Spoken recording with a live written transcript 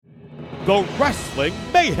The Wrestling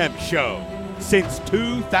Mayhem Show. Since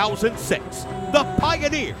 2006, the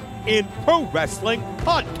pioneer in pro wrestling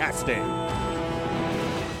podcasting.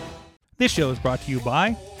 This show is brought to you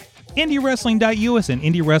by IndieWrestling.us and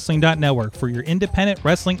IndieWrestling.network for your independent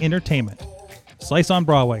wrestling entertainment. Slice on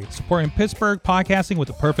Broadway, supporting Pittsburgh podcasting with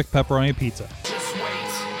the perfect pepperoni pizza. Just wait,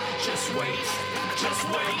 just wait, just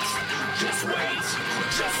wait, just wait,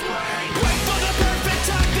 just wait. Wait for the perfect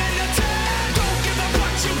time, then attack. Don't give up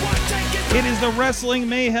what you want, take it. It is the Wrestling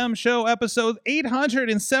Mayhem Show, episode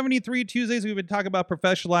 873. Tuesdays, we've been talking about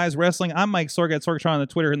professionalized wrestling. I'm Mike Sorg at Sorgatron on the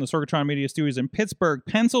Twitter in the Sorgatron Media Studios in Pittsburgh,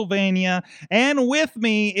 Pennsylvania. And with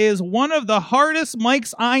me is one of the hardest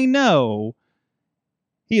mics I know.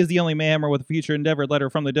 He is the only Mayhemmer with a future endeavor letter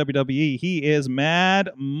from the WWE. He is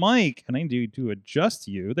Mad Mike. And I need to adjust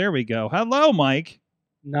you. There we go. Hello, Mike.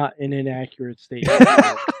 Not an inaccurate statement.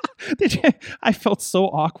 Did you? I felt so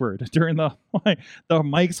awkward during the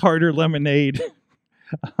Mike's Harder Lemonade.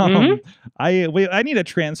 I need a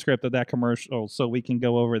transcript of that commercial so we can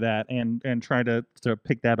go over that and try to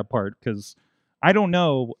pick that apart, because I don't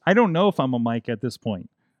know if I'm a Mike at this point.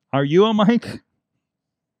 Are you a Mike?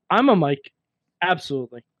 I'm a Mike.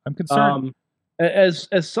 Absolutely. I'm concerned. As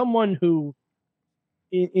someone who,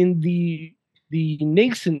 in the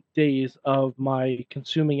nascent days of my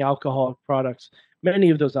consuming alcoholic products, many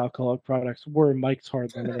of those alcoholic products were Mike's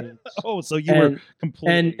Hard Lemonades. Oh, so you were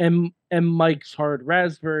completely... And Mike's Hard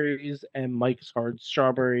Raspberries and Mike's Hard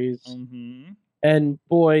Strawberries. Mm-hmm. And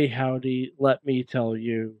boy, howdy, let me tell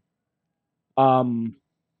you, I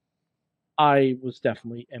was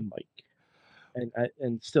definitely a Mike.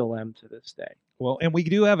 And still am to this day. Well, and we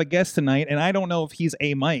do have a guest tonight, and I don't know if he's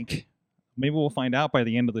a Mike. Maybe we'll find out by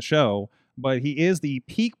the end of the show. But he is the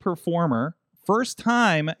peak performer. First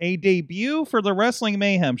time a debut for the Wrestling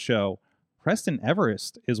Mayhem Show. Preston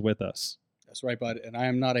Everest is with us. That's right, bud. And I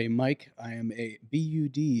am not a Mike. I am a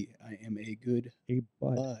B-U-D. I am a good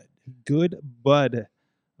bud. Good bud.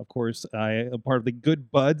 Of course, I am part of the Good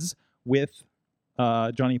Buds with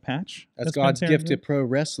Johnny Patch. That's God's gift to pro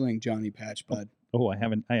wrestling, Johnny Patch, bud. Oh, I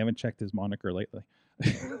haven't checked his moniker lately.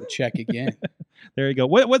 We'll check again. There you go.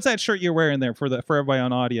 What's that shirt you're wearing there for everybody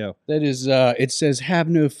on audio? That is, it says, "Have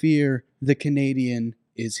no fear, the Canadian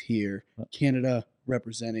is here." Canada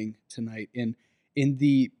representing tonight in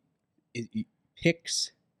the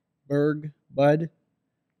Pittsburgh, bud.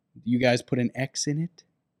 You guys put an X in it?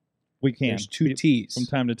 We can. There's two T's. From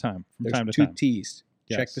time to time. There's two T's.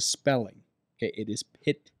 Yes. Check the spelling. Okay, it is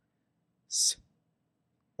Pittsburgh,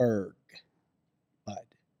 bud.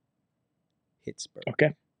 Pittsburgh.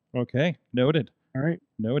 Okay. Noted. All right.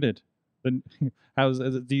 Noted. Then,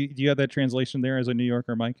 do you have that translation there as a New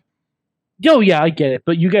Yorker, Mike? Oh, yeah, I get it.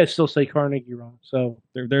 But you guys still say Carnegie wrong. So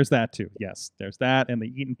there's that too. Yes, there's that, and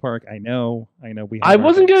the Eaton Park. I know. I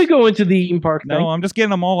wasn't going to go into the Eaton Park thing. No, I'm just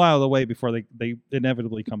getting them all out of the way before they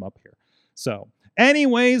inevitably come up here. So,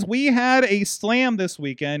 anyways, we had a slam this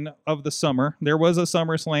weekend of the summer. There was a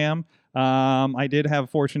Summer Slam. I did have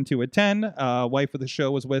fortune to attend. Wife of the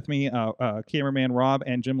show was with me. Cameraman Rob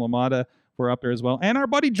and Jim LaMotta were up there as well, and our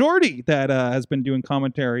buddy Jordy that has been doing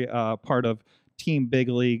commentary, part of Team Big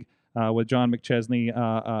League with John McChesney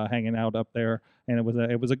hanging out up there, and it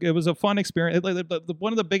was a fun experience.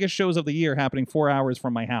 One of the biggest shows of the year, happening 4 hours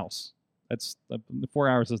from my house. That's 4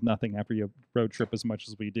 hours is nothing after you road trip as much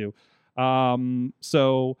as we do.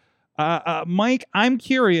 So Mike, I'm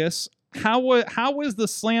curious. How was the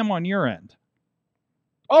slam on your end?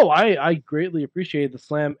 Oh, I greatly appreciate the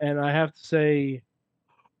slam, and I have to say,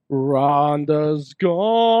 Ronda's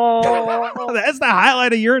gone. That's the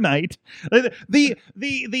highlight of your night.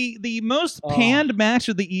 The most panned match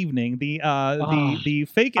of the evening. The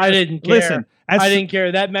fake. I didn't care. Listen, I didn't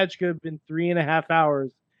care. That match could have been 3.5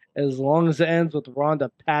 hours, as long as it ends with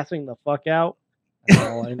Ronda passing the fuck out. That's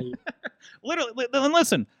all I need. Literally,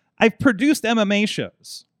 listen. I've produced MMA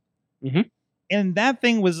shows. Mm-hmm. And that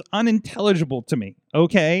thing was unintelligible to me.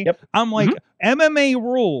 Okay, yep. I'm like, MMA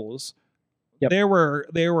rules. Yep. There were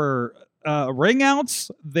ring outs.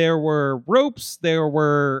 There were ropes. There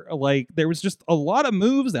was just a lot of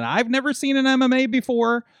moves that I've never seen in MMA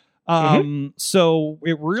before. So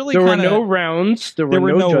it really were no rounds. There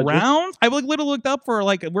were no rounds. I literally looked up for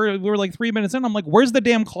we were like 3 minutes in. I'm like, where's the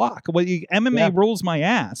damn clock? Well, MMA rules my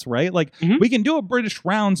ass, right? Like we can do a British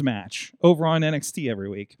rounds match over on NXT every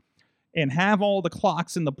week and have all the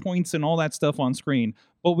clocks and the points and all that stuff on screen,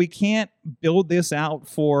 but we can't build this out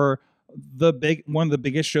for one of the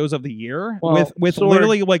biggest shows of the year with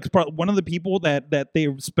literally like one of the people that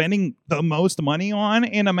they're spending the most money on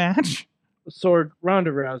in a match. Sword,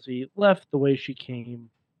 Ronda Rousey left the way she came,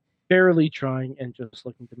 barely trying and just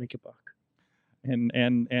looking to make a buck.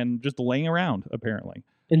 and just laying around apparently.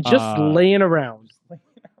 And just laying around.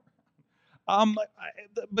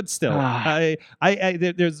 But still, Ah.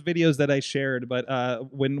 there's videos that I shared, but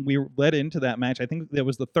when we led into that match, I think that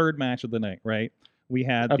was the third match of the night, right? We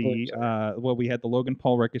had I the believe so. we had the Logan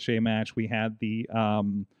Paul Ricochet match. We had the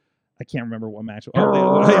I can't remember what match.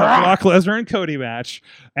 Brock Lesnar and Cody match,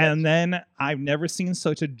 and then I've never seen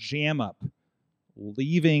such a jam up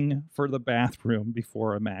leaving for the bathroom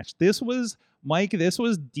before a match. This was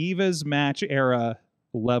Divas match era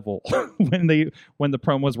level when the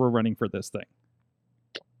promos were running for this thing.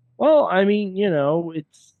 Well, I mean,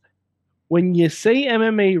 it's when you say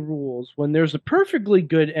MMA rules, when there's a perfectly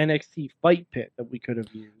good NXT fight pit that we could have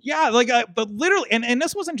used. Yeah, but literally, and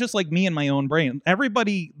this wasn't just like me and my own brain.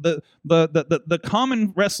 Everybody, the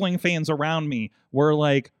common wrestling fans around me were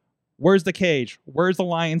like, "Where's the cage? Where's the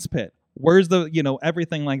Lions pit? Where's the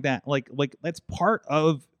everything like that? Like that's part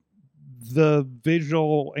of the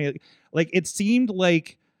visual. Like it seemed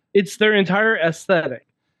like it's their entire aesthetic.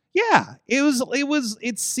 Yeah,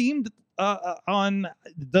 it seemed on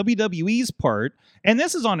WWE's part, and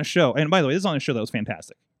this is on a show. And by the way, this is on a show that was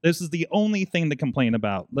fantastic. This is the only thing to complain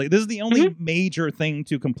about. Like this is the only major thing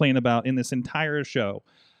to complain about in this entire show.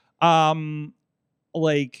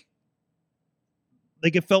 Like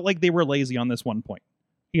it felt like they were lazy on this one point.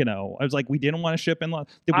 I was like, we didn't want to ship in.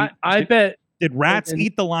 I bet. Did rats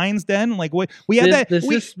eat the Lions Den? Like we had that.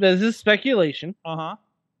 This is speculation. Uh-huh.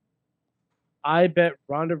 I bet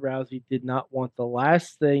Ronda Rousey did not want the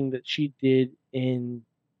last thing that she did in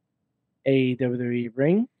a WWE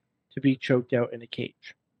ring to be choked out in a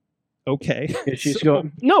cage. Okay.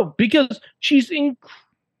 Because she's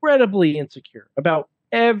incredibly insecure about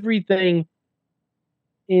everything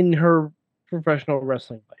in her professional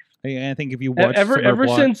wrestling life. I think if you watch ever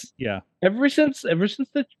since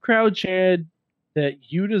the crowd chanted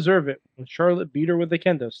that you deserve it when Charlotte beat her with a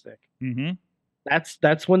kendo stick. Mm-hmm.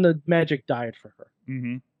 That's when the magic died for her.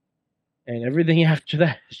 Mm-hmm. And everything after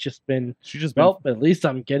that has just been, at least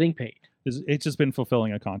I'm getting paid. It's just been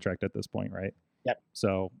fulfilling a contract at this point, right? Yep.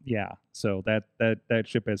 So yeah, so that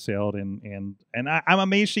ship has sailed, and I'm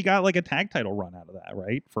amazed she got like a tag title run out of that,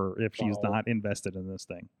 right? For if she's not invested in this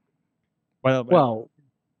thing. Well,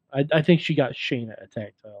 I think she got Shayna a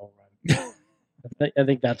tag title run. I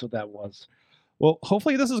think that's what that was. Well,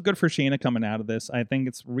 hopefully this is good for Shayna coming out of this. I think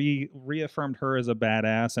it's reaffirmed her as a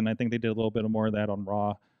badass, and I think they did a little bit more of that on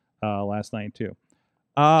Raw last night too.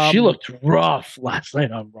 She looked rough last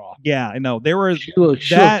night on Raw. Yeah, I know. She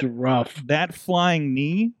looked rough. That flying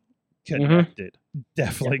knee connected.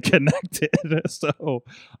 Definitely connected. So,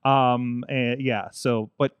 yeah. So,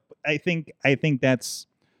 but I think that's.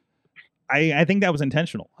 I think that was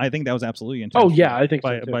intentional. I think that was absolutely intentional. Oh yeah, I think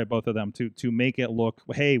by, so too. By both of them to make it look,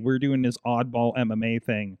 hey, we're doing this oddball MMA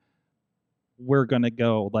thing. We're gonna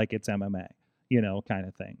go like it's MMA, kind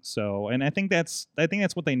of thing. So, and I think that's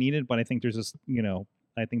what they needed. But I think there's just,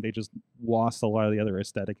 I think they just lost a lot of the other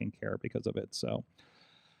aesthetic and care because of it. So,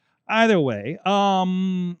 either way,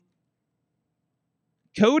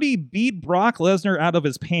 Cody beat Brock Lesnar out of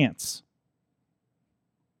his pants.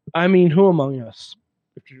 I mean, who among us?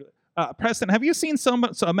 Preston, have you seen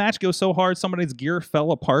a match go so hard somebody's gear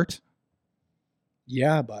fell apart?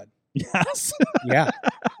 Yeah, bud. Yes. Yeah.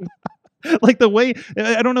 Like the way,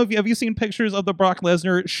 I don't know have you seen pictures of the Brock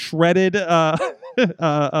Lesnar shredded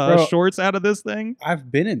shorts out of this thing?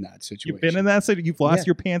 I've been in that situation. You've been in that situation? You've lost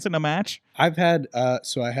your pants in a match? I've had,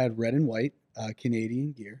 so I had red and white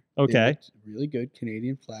Canadian gear. Okay. Really good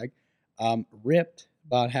Canadian flag. Ripped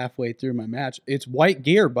about halfway through my match. It's white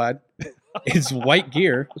gear, bud. It's white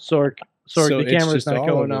gear. Sorg, the camera's not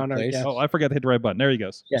going on. Oh, I forgot to hit the right button. There he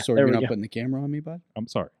goes. Yeah, Sorg, you're not putting the camera on me, bud? I'm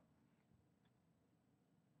sorry.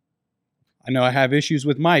 I know I have issues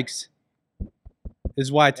with mics. This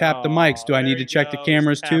is why I tap the mics. Do I need to check the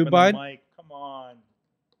cameras too, bud? Come on.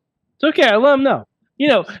 It's okay. I let him know.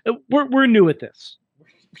 We're new at this.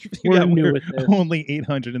 We're new at this. Only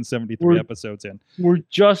 873 episodes in. We're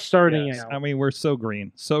just starting out. I mean, we're so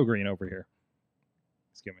green over here.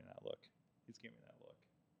 He's giving me that look.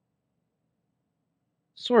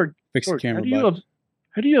 Sorg, fix the camera, bud.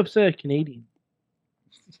 How do you upset a Canadian?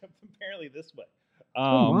 Apparently this way. Come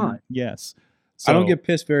on. Yes. So, I don't get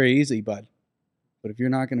pissed very easily, bud. But if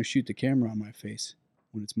you're not going to shoot the camera on my face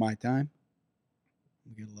when it's my time,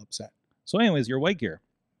 I'm get a little upset. So, anyways, your white gear.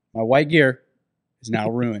 My white gear is now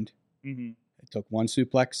ruined. Mm-hmm. I took one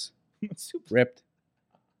suplex, ripped.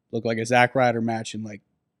 Looked like a Zack Ryder match in like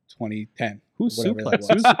 2010. Who's suplex?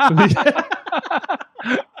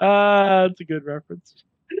 That's a good reference.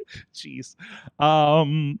 Jeez. I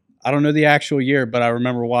don't know the actual year, but I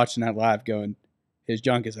remember watching that live going, his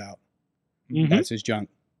junk is out. Mhm. That's his junk.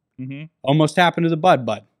 Mm-hmm. Almost happened to the Bud.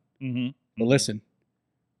 Mm-hmm. But listen,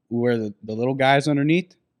 where the little guys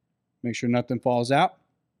underneath, make sure nothing falls out.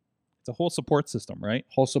 It's a whole support system, right?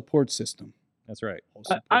 Whole support system. That's right. Whole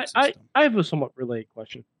support I system. have a somewhat related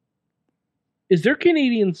question. Is there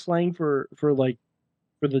Canadian slang for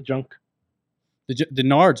the junk? The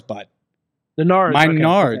Nards, Bud. The Nards. My okay,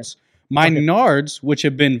 Nards. My Okay. Nards, which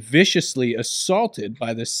have been viciously assaulted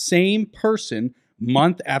by the same person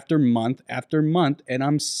month after month after month, and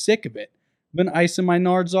I'm sick of it. Been icing my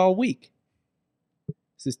Nards all week.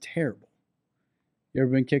 This is terrible. You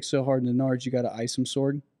ever been kicked so hard in the Nards you got to ice them,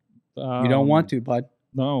 Sword? You don't want to, Bud.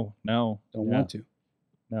 No. Don't want to.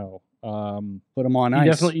 No. Put them on You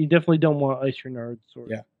ice. definitely don't want to ice your Nards. Or,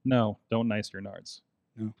 Yeah. No. Don't nice your Nards.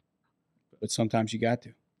 But sometimes you got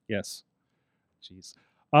to. Yes. Jeez.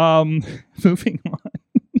 Moving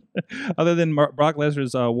on. Other than Brock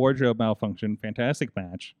Lesnar's wardrobe malfunction, fantastic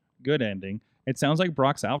match, good ending. It sounds like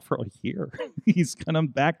Brock's out for a year. He's coming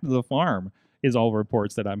back to the farm, is all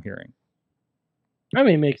reports that I'm hearing. I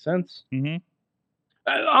mean, it makes sense. Mm-hmm.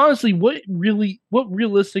 Honestly, what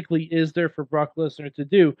realistically is there for Brock Lesnar to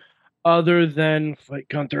do other than fight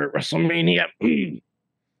Gunther at WrestleMania?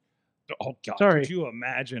 Oh God! Sorry. Could you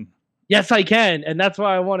imagine? Yes, I can, and that's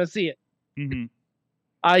why I want to see it. Mm-hmm.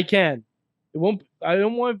 I can. It won't. I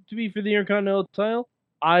don't want it to be for the Intercontinental title.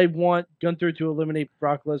 I want Gunther to eliminate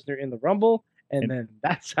Brock Lesnar in the Rumble, and then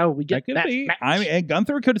that's how we get that be. match. I mean, and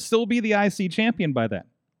Gunther could still be the IC champion by then.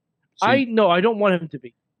 So I don't want him to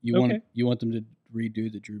be. you okay. want them to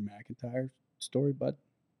redo the Drew McIntyre story, Bud?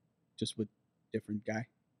 Just with different guy?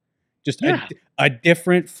 Just Yeah. a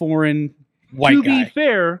different foreign white to guy. be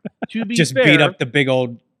fair, Just beat up the big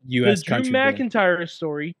old U.S. the Drew country boy. McIntyre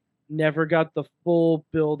story never got the full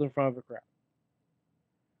build in front of a crowd.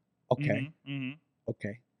 Okay. Mm-hmm.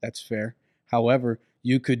 Okay, that's fair. However,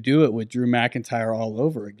 you could do it with Drew McIntyre all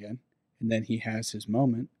over again, and then he has his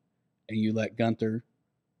moment, and you let Gunther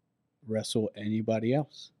wrestle anybody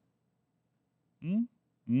else.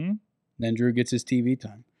 Mm-hmm. Then Drew gets his TV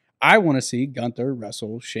time. I want to see Gunther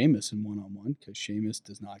wrestle Sheamus in one-on-one because Sheamus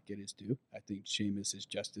does not get his due. I think Sheamus is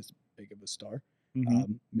just as big of a star.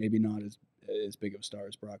 Mm-hmm. Maybe not as big of a star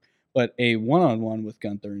as Brock, but a one-on-one with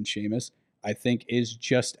Gunther and Sheamus, I think, is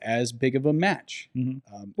just as big of a match. Mm-hmm.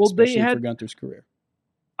 Well, they especially for had- Gunther's career.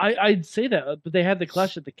 I'd say that, but they had the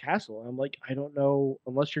Clash at the Castle. I'm like, I don't know,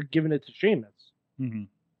 unless you're giving it to Sheamus. Mm-hmm.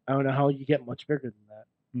 I don't know how you get much bigger than that.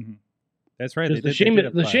 Mm-hmm. That's right. Because They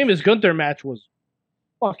did the a Sheamus Gunther match was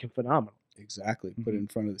fucking phenomenal. Exactly. Put it in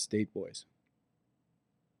front of the state boys.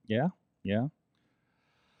 Yeah.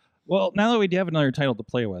 Well, now that we do have another title to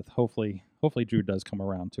play with, hopefully Drew does come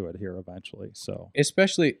around to it here eventually. So,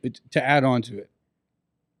 Especially to add on to it,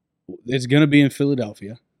 it's going to be in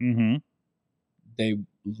Philadelphia. mm-hmm. They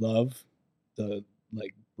love the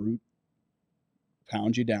brute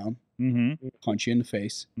pound you down, Mm-hmm. punch you in the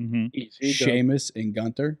face. Mm-hmm. Easy. Sheamus and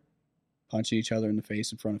Gunther punching each other in the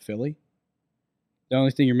face in front of Philly. The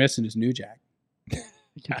only thing you're missing is New Jack.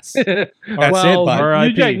 Yes. That's it, well, bud.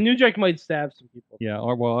 R.I.P. New Jack might stab some people. Yeah.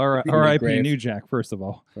 R.I.P. grave. New Jack. First of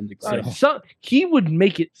all, From the So- He would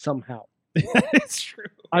make it somehow. it's true.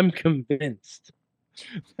 I'm convinced.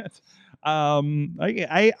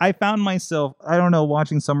 I found myself, I don't know,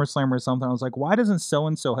 watching SummerSlam or something. I was like, why doesn't so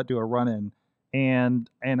and so do a run in? And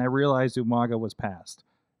I realized Umaga was passed.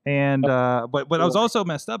 And but I was also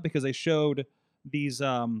messed up because they showed these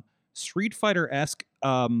Street Fighter-esque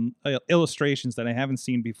illustrations that I haven't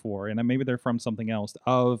seen before, and maybe they're from something else,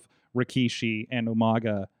 of Rikishi and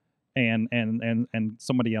Umaga and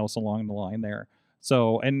somebody else along the line there.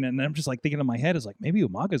 So and I'm just like thinking in my head is like, maybe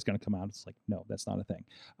Umaga's going to come out. It's like, no, that's not a thing.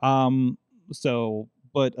 I'm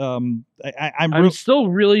still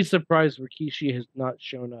really surprised Rikishi has not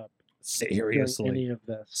shown up during seriously, any of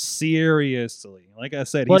this. seriously. Like I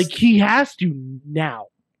said, Like he has to now.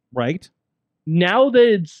 right. Now that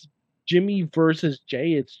it's Jimmy versus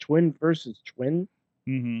Jay, it's twin versus twin,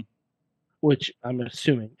 Mm-hmm. which I'm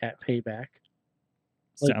assuming at Payback.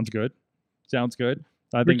 Like- Sounds good. Sounds good.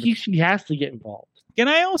 I think. Rikishi has to get involved. Can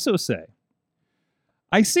I also say,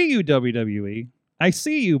 I see you, WWE. I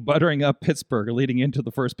see you buttering up Pittsburgh leading into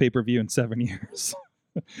the first pay-per-view in 7 years.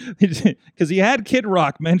 Because you had Kid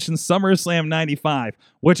Rock mention SummerSlam 95,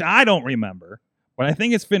 which I don't remember, but I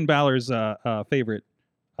think it's Finn Balor's favorite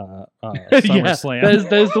SummerSlam.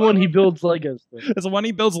 That is the one he builds Legos to. It's the one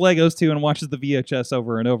he builds Legos to and watches the VHS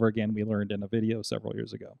over and over again. We learned in a video several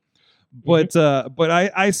years ago. But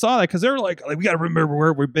I saw that because they were like, we got to remember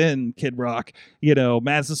where we've been, Kid Rock.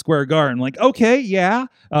 Madison Square Garden. Like, okay, yeah.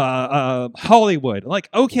 Hollywood. Like,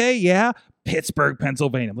 okay, yeah. Pittsburgh,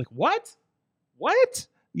 Pennsylvania. I'm like, what?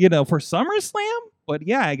 for SummerSlam. But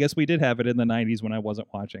yeah, I guess we did have it in the 90s when I wasn't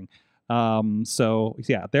watching. So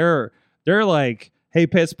yeah, they're like, hey,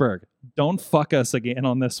 Pittsburgh, don't fuck us again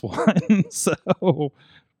on this one. So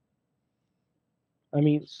I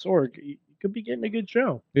mean, Sorg, you could be getting a good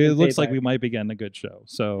show. it in looks like Payback. we might be getting a good show.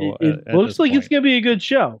 So It looks like it's gonna be a good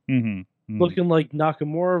show. Looking like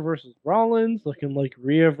Nakamura versus Rollins, looking like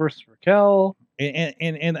Rhea versus Raquel, and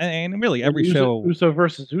really every Uso, show Uso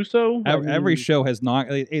versus Uso. every show has not.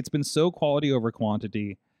 It's been so quality over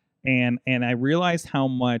quantity, and I realized how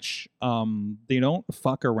much they don't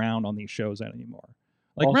fuck around on these shows anymore.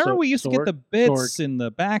 Like, Also, remember we used to get Sorg- the bits in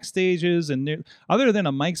the backstages, and other than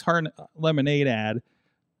a Mike's Hard Lemonade ad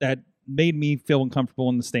that made me feel uncomfortable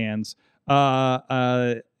in the stands,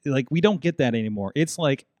 like we don't get that anymore. It's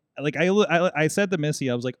like I said to Missy,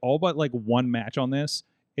 I was like, all but like one match on this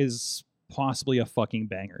is possibly a fucking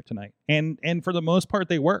banger tonight, and for the most part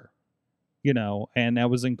they were, and that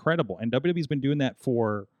was incredible. And WWE's been doing that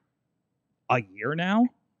for a year now,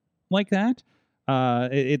 like that.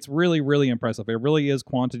 It's really, really impressive. It really is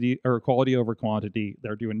quality over quantity.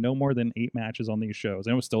 They're doing no more than 8 matches on these shows,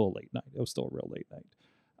 and it was still a late night. It was still a real late night.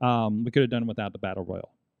 We could have done without the Battle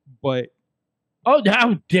Royal, but Oh,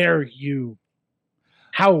 how dare you!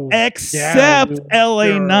 How except dare LA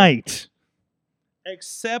you. Knight.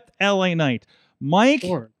 Except LA Knight. Mike,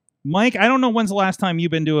 Sorg. I don't know when's the last time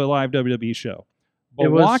you've been to a live WWE show. But It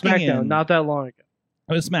was walking SmackDown in, not that long ago.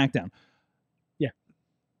 it was SmackDown. Yeah.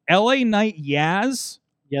 LA Knight Yaz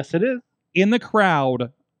Yes, it is. in the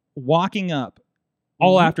crowd walking up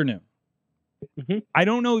all Mhm. afternoon. Mhm. I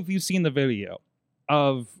don't know if you've seen the video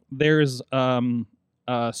of there's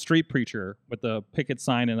a street preacher with a picket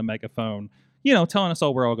sign and a megaphone, telling us,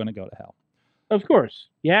 oh, we're all going to go to hell. Of course.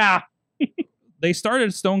 Yeah. They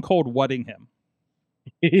started Stone Cold wutting him,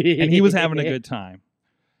 and he was having a good time.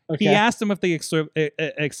 Okay. He asked them if they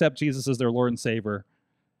accept Jesus as their Lord and Savior,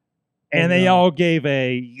 and Oh, they no. all gave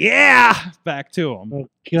a yeah back to him. Oh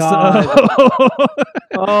God. So,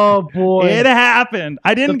 Oh boy. it happened.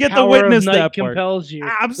 I didn't get to power witness of night that part. compels you.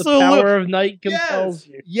 Absolute- The power of night compels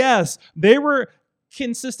you. Yes, they were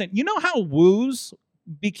consistent. You know how woos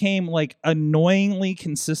became like annoyingly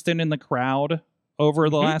consistent in the crowd over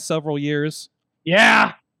the Mhm. last several years?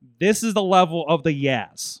 Yeah. This is the level of the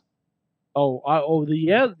Yaz. The The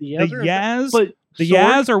Yaz. Yaz, But the Sorg-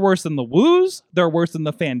 Yaz are worse than the woos. They're worse than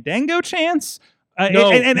the Fandango chants.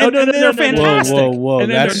 No, and no, they're no. fantastic. Whoa!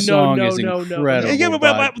 And then That they're- song no, is no, no. incredible. Yeah,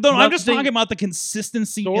 bud. but I'm just Nothing- talking about the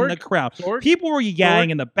consistency in Sorg? the crowd. Sorg? People were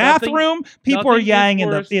yaying in the Nothing- bathroom. People are Nothing is yaying in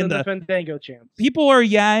worse the than the Fandango chants. people are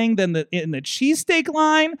yaying in the cheesesteak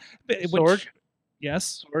line. Which, Sorg?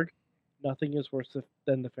 yes, Sorg, nothing is worse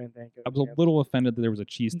than the Fandango. I was a chants. little offended that there was a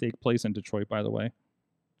cheesesteak place in Detroit. By the way,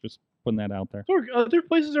 just putting that out there. Sorg, other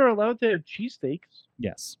places are allowed to have cheesesteaks.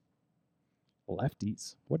 Yes,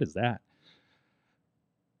 lefties. What is that?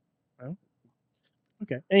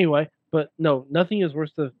 Okay. Anyway, but no, nothing is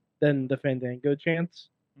worse than the Fandango chants,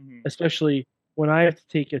 especially when I have to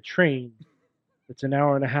take a train that's an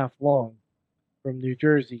hour and a half long from New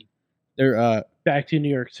Jersey There, back to New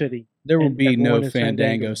York City. there will And be no everyone is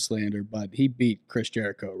Fandango slander, but he beat Chris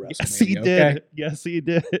Jericho at Yes, he WrestleMania. did. Okay, Yes, he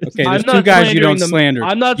did. okay. I'm There's two not guys you don't slandering the- slander.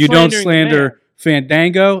 I'm not You don't slandering the slander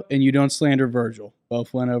Fandango, and you don't slander Virgil.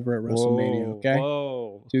 Both went over at WrestleMania. Whoa, Okay,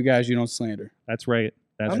 whoa. two guys you don't slander. That's right.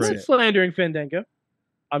 That's I'm right. not slandering Fandango.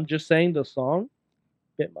 I'm just saying the song,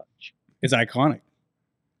 bit much. It's iconic.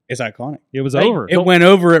 It's iconic. It was Hey, over. It went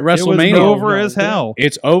over at It was WrestleMania. over No, as no. hell.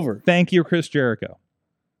 It's over. Thank you, Chris Jericho.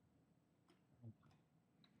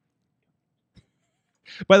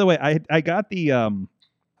 By the way, I got the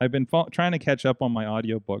I've been trying to catch up on my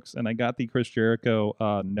audiobooks, and I got the Chris Jericho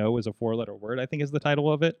 "No" is a 4-letter word, I think is the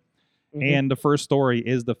title of it. Mhm. And the first story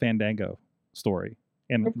is the Fandango story,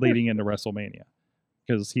 and Of course. leading into WrestleMania,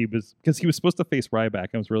 because he was supposed to face Ryback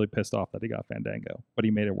and was really pissed off that he got Fandango, but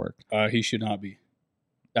he made it work. He should not be.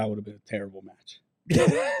 That would have been a terrible match. There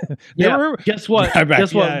Yeah. were- Guess what? Ryback.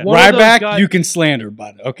 Guess what? Yeah. One of those Ryback, guys- you can slander,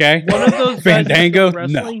 bud. Okay. One of those guys is Fandango, still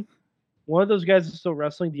wrestling. One of those guys is still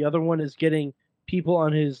wrestling. The other one is getting people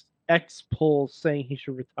on his X polls saying he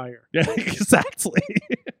should retire. Yeah, exactly.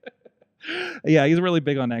 Yeah, he's really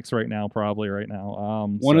big on X right now, probably right now.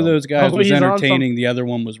 One of those guys Oh, was he's on entertaining. The other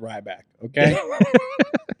one was Ryback. Okay.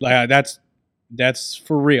 Like that's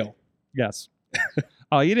for real. Yes.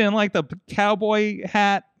 Oh, you didn't like the cowboy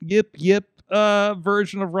hat? Yip.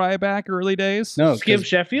 version of Ryback early days. No, Skip 'cause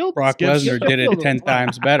Sheffield. Brock Skip Lesnar did it Sheffield. 10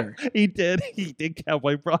 times better. He did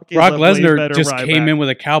Cowboy Brock. is Brock a way Lesnar better just Ryback. came in with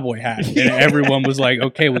a cowboy hat, and everyone was like,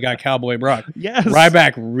 "Okay, we got Cowboy Brock." Yes.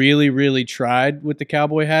 Ryback really, really tried with the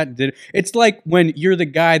cowboy hat. And did it's like when you're the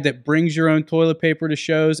guy that brings your own toilet paper to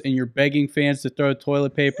shows, and you're begging fans to throw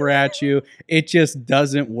toilet paper at you. It just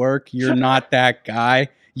doesn't work. You're not that guy.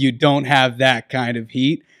 You don't have that kind of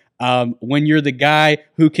heat. When you're the guy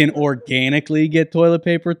who can organically get toilet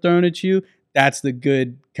paper thrown at you, that's the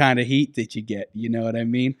good kind of heat that you get. You know what I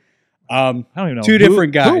mean? I don't even know Two who-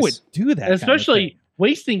 different guys. Who would do that? kind of Especially thing?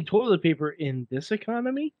 wasting toilet paper in this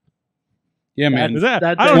economy. Yeah, man. Is that?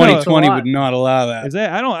 That- I don't know. 2020 a lot. would not allow that. Is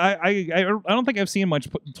that? I don't think I've seen much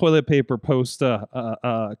toilet paper post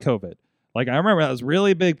COVID. Like I remember that was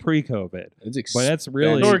really big pre-COVID. It's But that's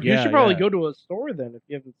really- Sorg, you yeah, should probably yeah. go to a store then if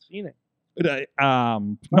you haven't seen it.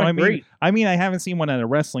 No, Not great. I mean, I haven't seen one at a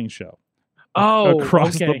wrestling show. Oh,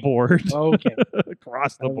 Across okay. the board. Okay,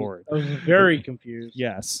 Across the I was- board. I was very confused.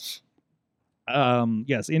 Yes.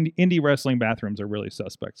 Yes. Indie wrestling bathrooms are really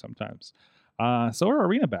suspect sometimes. So are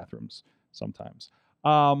arena bathrooms sometimes.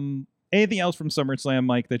 Anything else from SummerSlam,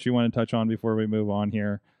 Mike, that you want to touch on before we move on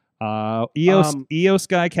here? Io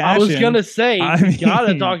Sky Cash. I was gonna say I we gotta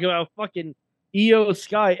mean- talk about fucking Io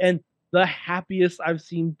Sky and the happiest I've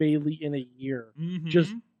seen Bailey in a year,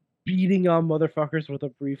 just beating on motherfuckers with a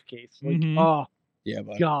briefcase. Like, Mhm. oh Yeah,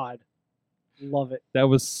 but god, love it. That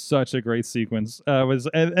was such a great sequence. Was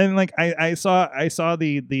and like I saw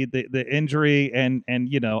the injury and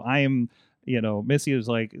you know I am Missy is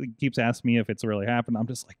like keeps asking me if it's really happened. I'm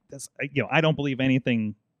just like this I don't believe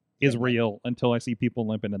anything is real until I see people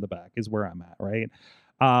limping in the back is where I'm at, right?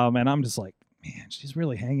 And I'm just like, man, she's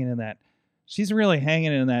really hanging in that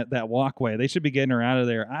walkway. They should be getting her out of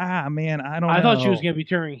there. Man, I don't know. I thought she was gonna be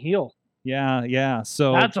turning heel. Yeah.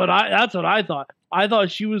 So That's what I thought. I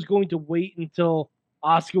thought she was going to wait until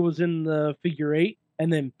Asuka was in the figure 8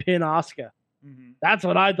 and then pin Asuka. That's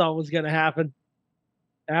what I thought was going to happen.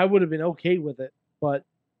 And I would have been okay with it. But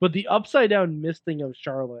the upside down misting of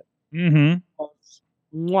Charlotte was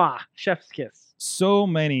mwah, chef's kiss. so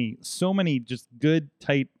many just good,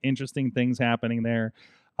 tight, interesting things happening there.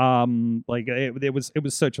 Like it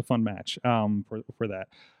was such a fun match. For that.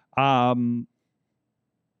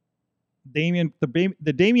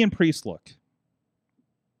 The Damian Priest look.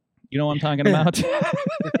 You know what I'm talking about?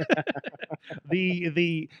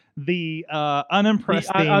 the unimpressed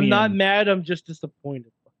Damian. I'm not mad. I'm just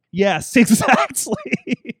disappointed. Yes, exactly.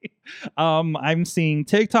 I'm seeing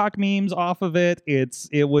TikTok memes off of it.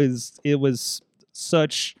 It was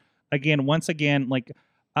such once again like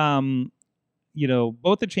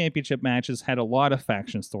both the championship matches had a lot of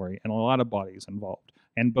faction story and a lot of bodies involved,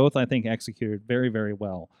 and both I think executed very, very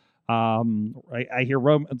well. I hear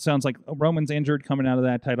it sounds like Roman's injured coming out of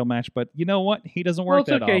that title match, but you know what? He doesn't work Well, it's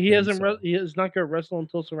that okay. often. He hasn't. so- He is not going to wrestle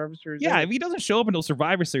until Survivor Series. Yeah, ends. if he doesn't show up until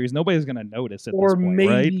Survivor Series, nobody's going to notice at or this point,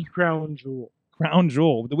 maybe right? Crown Jewel. Crown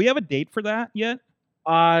Jewel. Do we have a date for that yet?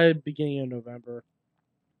 Beginning of November.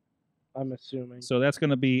 I'm assuming. So that's going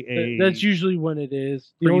to be a That's usually when it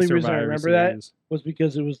is. The only reason I pre-Survivor remember that Series. was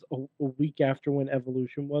because it was a week after when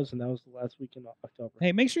Evolution was, and that was the last week in October.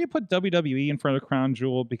 Hey, make sure you put WWE in front of Crown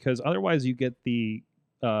Jewel because otherwise you get the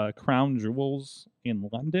Crown Jewels in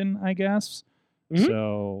London, I guess. Mhm.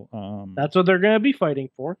 So That's what they're going to be fighting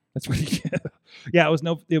for. that's what. Yeah,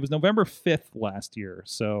 it was November 5th last year.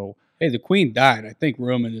 So hey, the Queen died. I think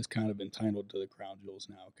Roman is kind of entitled to the crown jewels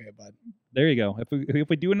now. Okay, bud. there you go. If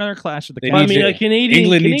we do another clash at the They I need mean, to- a Canadian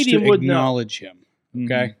England needs to would know. acknowledge him.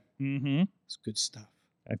 Okay, Mm-hmm. it's good stuff.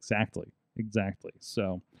 Exactly.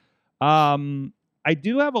 So, I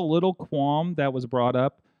do have a little qualm that was brought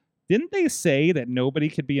up. Didn't they say that nobody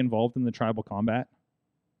could be involved in the tribal combat?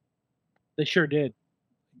 They sure did.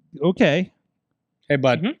 Okay. Hey,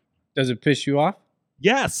 bud, Mhm. does it piss you off?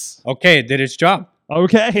 Yes. Okay, it did its job.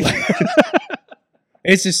 Okay.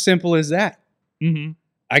 It's as simple as that. Mm-hmm.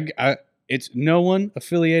 It's no one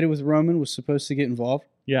affiliated with Roman was supposed to get involved.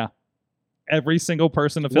 Yeah. Every single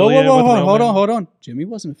person Whoa, affiliated with Roman. hold on. Jimmy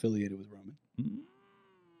wasn't affiliated with Roman.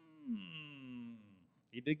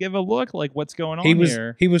 He did give a look like what's going on He was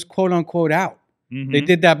here. he was quote unquote out. Mhm. They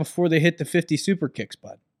did that before they hit the 50 super kicks,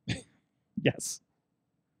 bud. Yes.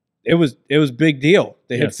 It was big deal.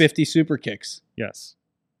 They hit Yes. 50 super kicks. Yes.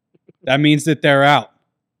 That means that they're out.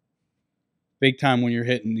 Big time when you're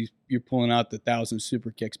hitting these. You're pulling out the 1,000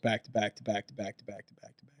 super kicks back to back to back to back to back to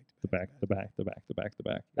back to back The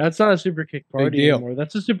back. That's not a super kick party deal. anymore.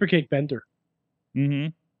 That's a super kick bender. Mm-hmm.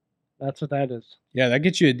 That's what that is. Yeah, that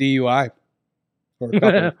gets you a DUI. For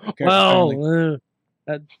a couple. Well,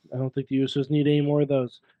 I don't think the Usos need any more of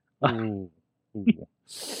those. Ooh. Ooh.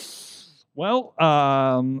 Well,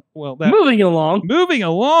 that Moving along.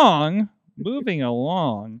 moving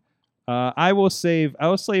along. I will save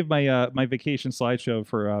my my vacation slideshow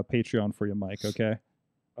for Patreon for you, Mike. Okay.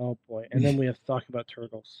 Oh boy. And then we have to talk about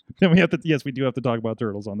turtles. Then we do have to talk about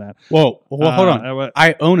turtles on that. Whoa, hold on.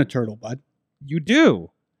 I own a turtle, bud. You do.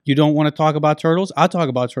 You don't want to talk about turtles? I'll talk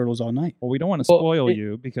about turtles all night. Well, we don't want to spoil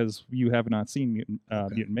you because you have not seen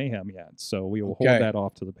Mutant Mayhem yet, so we will hold that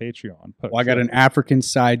off to the Patreon. Well, I got an African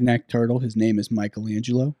side neck turtle. His name is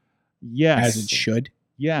Michelangelo. Yes, as it should.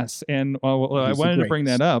 Yes, and I wanted to bring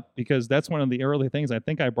that up because that's one of the early things I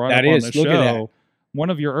think I brought up on the show. One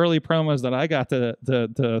of your early promos that I got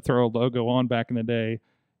to throw a logo on back in the day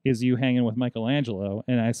is you hanging with Michelangelo,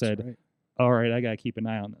 and I said, "All right, I got to keep an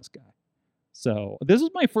eye on this guy." So this is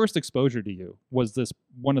my first exposure to you. Was this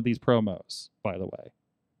one of these promos, by the way?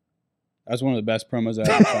 That's one of the best promos I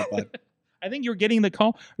ever saw, bud. I think you're getting the call.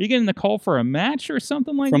 Are you getting the call for a match or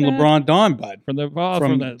something like from that? From LeBron Don, bud. From the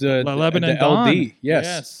Lebanon Don. LD.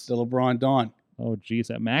 Yes, the LeBron Don. Oh,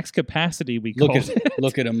 geez, at max capacity we look called it.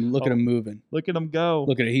 Look at him. Look at him moving. Look at him go.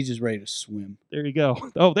 Look at it. He's just ready to swim. There you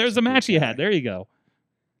go. Oh, there's the match you had. There you go.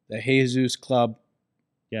 The Jesus Club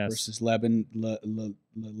versus Lebanon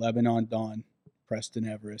Don, Preston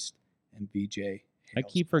Everest, and BJ. I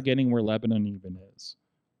keep forgetting where Lebanon even is.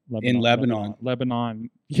 Lebanon.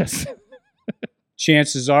 Yes.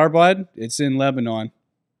 Chances are, bud, it's in Lebanon.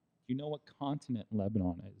 You know what continent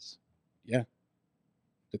Lebanon is? Yeah.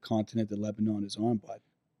 The continent that Lebanon is on, bud.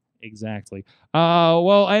 Exactly.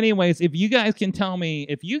 Well, anyways, if you guys can tell me,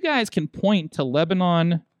 if you guys can point to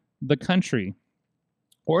Lebanon, the country,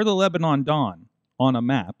 or the Lebanon Dawn on a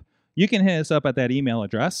map, you can hit us up at that email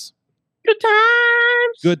address. Good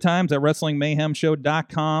times. Good times at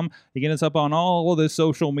WrestlingMayhemShow.com. You get us up on all of the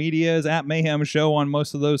social medias, at Mayhem Show on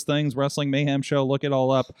most of those things. Wrestling Mayhem Show, look it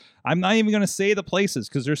all up. I'm not even going to say the places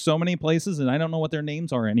because there's so many places and I don't know what their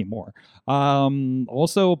names are anymore.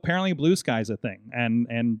 Also, apparently Blue Sky's a thing.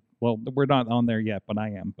 And well, we're not on there yet, but I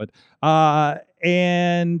am. But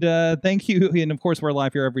thank you. And of course, we're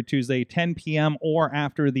live here every Tuesday, 10 p.m. or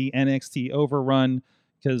after the NXT Overrun.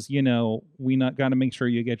 Because, you know, we got to make sure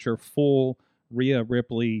you get your full Rhea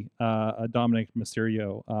Ripley, Dominic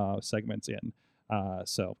Mysterio segments in.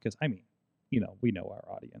 Because, I mean, you know, we know our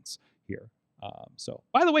audience here. So,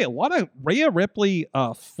 by the way, a lot of Rhea Ripley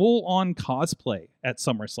full-on cosplay at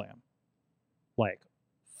SummerSlam. Like,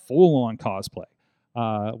 full-on cosplay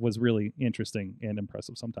was really interesting and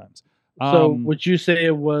impressive sometimes. So, would you say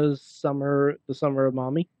it was the summer of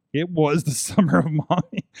Mommy? It was the summer of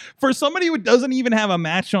Mommy. For somebody who doesn't even have a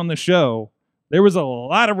match on the show, there was a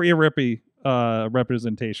lot of Rhea Ripley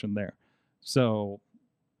representation there. So,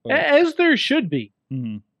 as there should be.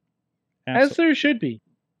 Mm-hmm. As there should be.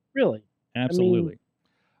 Really. Absolutely.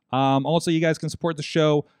 Also, you guys can support the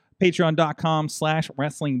show.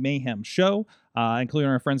 Patreon.com/Wrestling Mayhem Show, including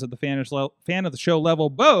our friends at the fan of the show level,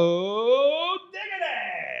 Bo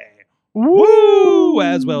Diggity! Woo!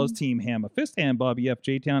 As well as Team Hammer Fist and Bobby F.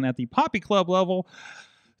 J-Town at the Poppy Club level.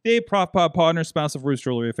 Dave Prof Pod Partner, spouse of Rooster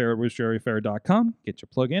Jewelry Affair at roosterjewelryaffair.com. Get your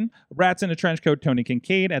plug in. Rats in a Trench Coat, Tony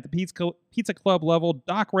Kincaid at the Pizza Club level,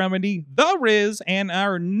 Doc Remedy, The Riz, and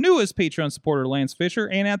our newest Patreon supporter, Lance Fisher.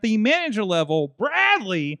 And at the manager level,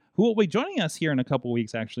 Bradley, who will be joining us here in a couple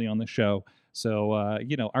weeks, actually, on the show. So,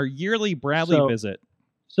 our yearly Bradley visit.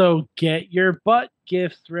 So get your butt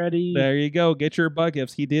gifts ready. There you go. Get your butt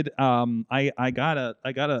gifts. He did. I got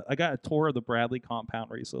a tour of the Bradley compound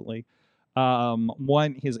recently.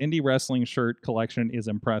 His indie wrestling shirt collection is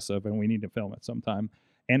impressive, and we need to film it sometime.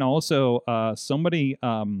 And also, somebody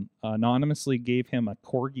anonymously gave him a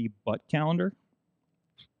corgi butt calendar.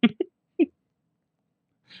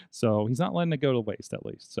 So he's not letting it go to waste, at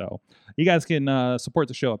least. So you guys can support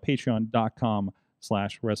the show at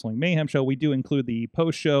patreon.com/Wrestling Mayhem Show. We do include the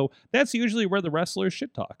post show. That's usually where the wrestlers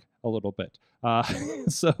shit talk a little bit.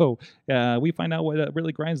 So we find out what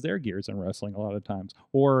really grinds their gears in wrestling a lot of times.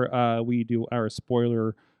 Or we do our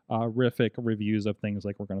spoiler-rific reviews of things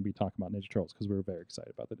like we're going to be talking about Ninja Turtles because we were very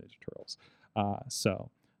excited about the Ninja Turtles.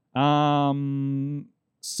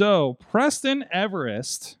 So Preston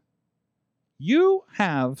Everest, you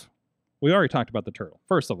have... We already talked about the turtle.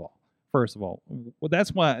 First of all, well,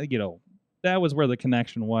 that's why, that was where the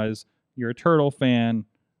connection was. You're a turtle fan.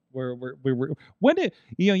 When did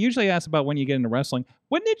usually ask about when you get into wrestling?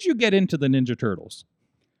 When did you get into the Ninja Turtles?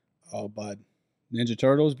 Oh, bud, Ninja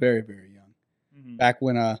Turtles, very, very young. Mm-hmm. Back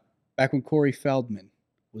when Corey Feldman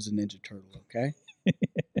was a Ninja Turtle. Okay,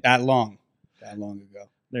 that long ago.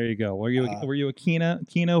 There you go. Were you a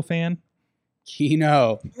Kino fan?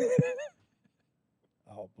 Kino.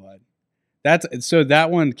 Oh, bud, that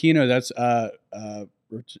one, Kino. That's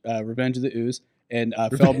Revenge of the Ooze, and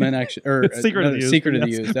Feldman actually, or Secret of the Ooze. Secret of the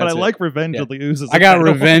yes. Ooze. But I That's it. like Revenge Yeah. of the Ooze. As I a got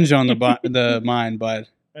title. Revenge on the mind, but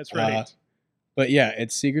That's right. but yeah,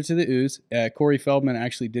 it's Secrets of the Ooze. Corey Feldman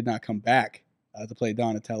actually did not come back to play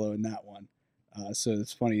Donatello in that one. So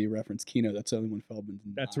it's funny you reference Kino. That's the only one Feldman's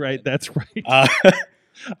in. That's right. That's right. but-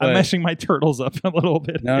 I'm meshing my turtles up a little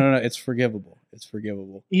bit. No. It's forgivable. It's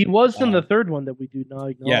forgivable. He was in the third one that we do not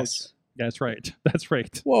acknowledge. Yes. That's right. That's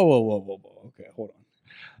right. Whoa. Okay, hold on.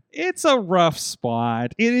 It's a rough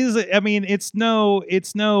spot. It is. I mean, it's no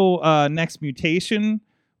Next Mutation,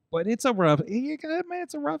 but it's a rough. You gotta admit,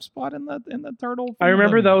 it's a rough spot in the turtle. I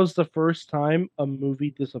remember fandom. that was the first time a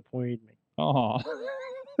movie disappointed me. Oh,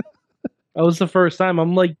 That was the first time.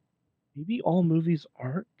 I'm like, maybe all movies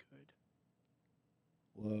aren't good.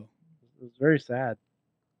 Whoa, It was very sad.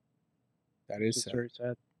 that is It's sad. very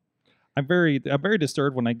sad. I'm very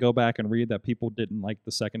disturbed when I go back and read that people didn't like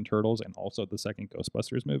the second Turtles and also the second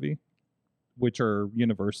Ghostbusters movie, which are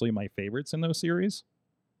universally my favorites in those series.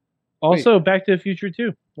 Also, Back to the Future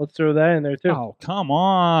 2. Let's throw that in there too. Oh, come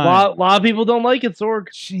on. A lot of people don't like it, Sorg.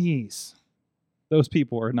 Jeez. Those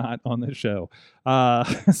people are not on the show.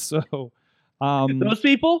 So Those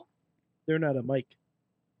people, they're not a mic.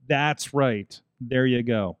 that's right. There you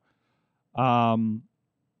go.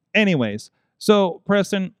 Anyways, so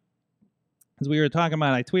Preston, as we were talking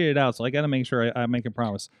about, I tweeted it out, so I got to make sure I make a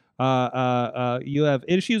promise. You have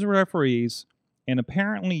issues with referees, and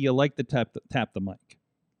apparently you like to tap the mic.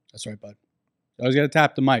 That's right, bud. I always got to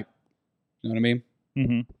tap the mic. You know what I mean?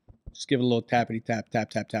 Mm-hmm. Just give it a little tappity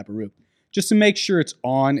tap-a-roo. Just to make sure it's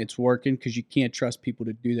on, it's working, because you can't trust people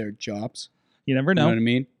to do their jobs. You never You know. know what I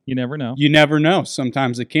mean? You never know. You never know.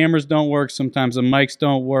 Sometimes the cameras don't work. Sometimes the mics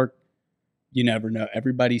don't work. You never know.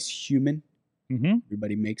 Everybody's human. Mm-hmm.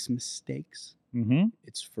 Everybody makes mistakes. Mm-hmm.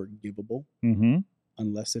 It's forgivable Mm-hmm.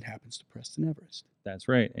 unless it happens to Preston Everest. That's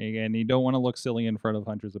right. And you don't want to look silly in front of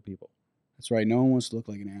hundreds of people. That's right. No one wants to look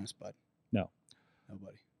like an ass, bud. No.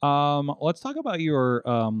 Nobody. Let's talk about your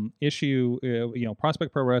issue.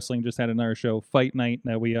 Prospect Pro Wrestling just had another show, Fight Night,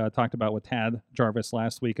 that we talked about with Tad Jarvis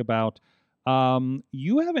last week about.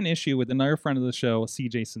 You have an issue with another friend of the show,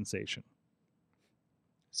 CJ Sensation.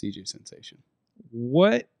 CJ Sensation.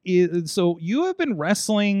 What is so? You have been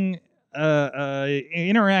wrestling,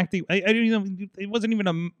 interacting. I don't know. It wasn't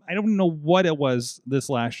even I don't know what it was this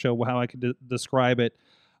last show. How I could describe it.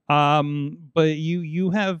 But you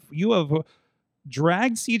have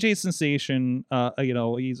dragged CJ Sensation.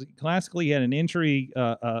 He's classically had an injury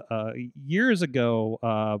years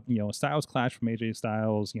ago. Styles clash from AJ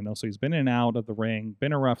Styles. So he's been in and out of the ring,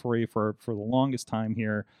 been a referee for the longest time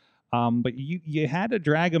here. But you had to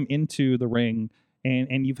drag him into the ring,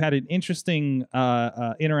 and you've had an interesting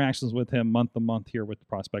interactions with him month to month here with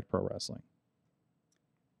Prospect Pro Wrestling.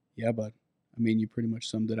 Yeah, bud. I mean, you pretty much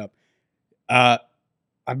summed it up.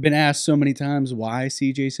 I've been asked so many times why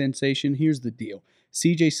CJ Sensation. Here's the deal.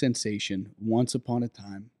 CJ Sensation, once upon a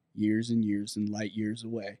time, years and years and light years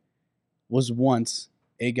away, was once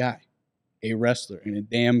a guy, a wrestler, and a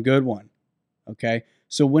damn good one. Okay?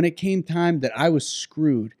 So when it came time that I was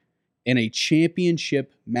screwed in a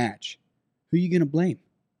championship match, who are you going to blame?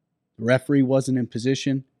 The referee wasn't in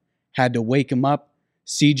position, had to wake him up.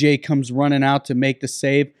 CJ comes running out to make the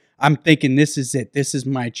save. I'm thinking, this is it. This is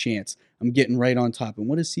my chance. I'm getting right on top. And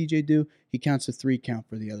what does CJ do? He counts a 3 count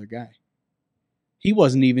for the other guy. He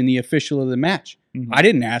wasn't even the official of the match. Mm-hmm. I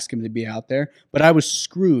didn't ask him to be out there, but I was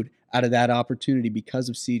screwed out of that opportunity because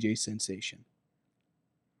of CJ Sensation.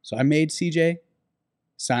 So I made CJ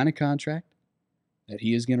sign a contract that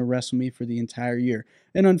he is going to wrestle me for the entire year.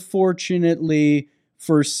 And unfortunately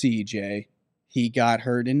for CJ, he got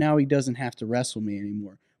hurt, and now he doesn't have to wrestle me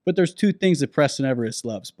anymore. But there's 2 things that Preston Everest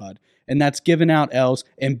loves, bud, and that's giving out L's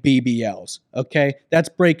and BBLs, okay? That's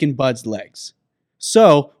breaking Bud's legs.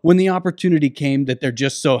 So when the opportunity came that there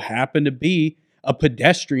just so happened to be a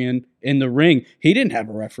pedestrian in the ring, he didn't have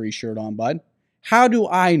a referee shirt on, bud. How do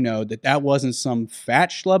I know that that wasn't some fat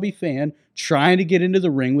schlubby fan trying to get into the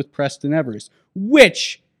ring with Preston Everest?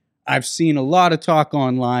 Which I've seen a lot of talk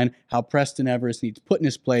online how Preston Everest needs put in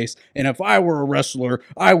his place, and if I were a wrestler,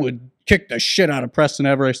 I would kick the shit out of Preston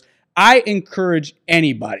Everest. I encourage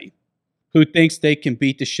anybody who thinks they can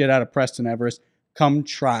beat the shit out of Preston Everest, come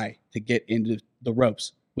try to get into the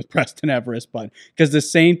ropes with Preston Everest, bud. Because the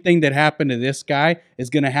same thing that happened to this guy is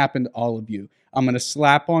going to happen to all of you. I'm going to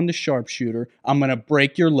slap on the sharpshooter. I'm going to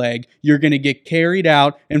break your leg. You're going to get carried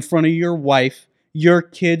out in front of your wife, your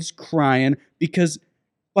kids crying because,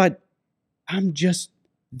 but I'm just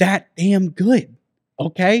that damn good,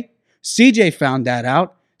 okay? CJ found that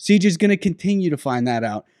out. CJ's going to continue to find that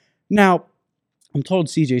out. Now, I'm told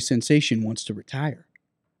CJ Sensation wants to retire.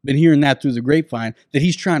 Been hearing that through the grapevine, that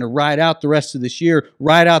he's trying to ride out the rest of this year,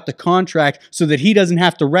 ride out the contract so that he doesn't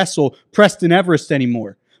have to wrestle Preston Everest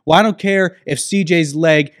anymore. Well, I don't care if CJ's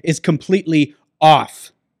leg is completely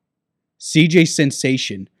off. CJ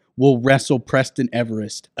Sensation will wrestle Preston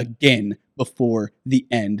Everest again before the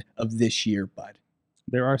end of this year, bud.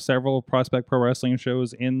 There are several Prospect Pro Wrestling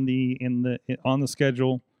shows on the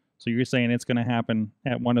schedule. So you're saying it's going to happen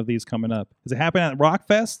at one of these coming up? Is it happening at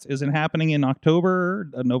Rockfest? Is it happening in October,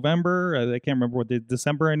 November? I can't remember what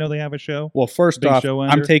December. I know they have a show. Well, first off,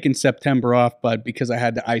 I'm taking September off, bud, because I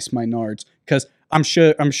had to ice my nards. Because I'm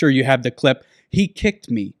sure you have the clip. He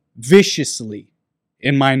kicked me viciously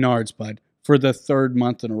in my nards, bud, for the third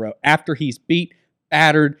month in a row. After he's beat,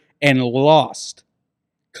 battered, and lost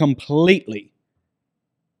completely,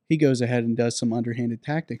 he goes ahead and does some underhanded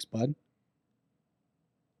tactics, bud.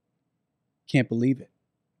 Can't believe it.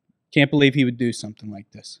 Can't believe he would do something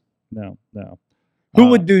like this. No. Who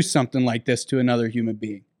would do something like this to another human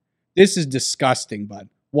being? This is disgusting, bud.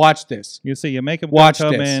 Watch this. You see, you make him Watch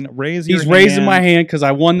come this. in, raise your He's hand, raising my hand because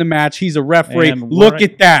I won the match. He's a referee. and Look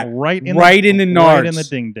at that. Right in the nards. Right in the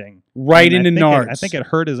ding ding. Right And in the nards. I think it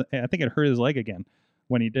hurt his leg again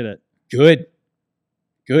when he did it. Good.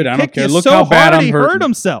 I don't Kicked care. you Look so how bad hard I'm he hurting. hurt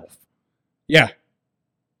himself. Yeah.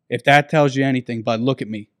 If that tells you anything, bud, look at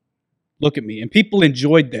me. Look at me. And people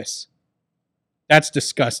enjoyed this. That's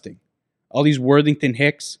disgusting. All these Worthington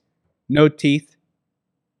Hicks, no teeth,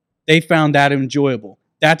 they found that enjoyable.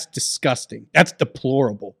 That's disgusting. That's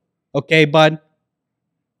deplorable. Okay, bud?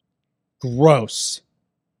 Gross.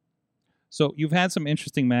 So you've had some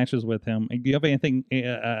interesting matches with him. Do you have anything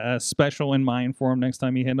special in mind for him next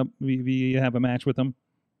time you have a match with him?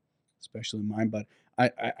 Especially mine, bud.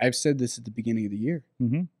 I've said this at the beginning of the year.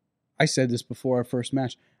 Mm-hmm. I said this before our first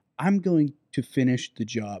match. I'm going to finish the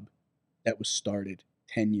job that was started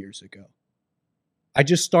 10 years ago. I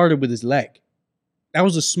just started with his leg. That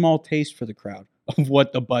was a small taste for the crowd of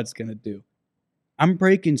what the Bud's going to do. I'm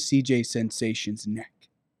breaking CJ Sensation's neck.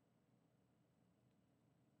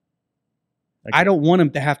 I don't want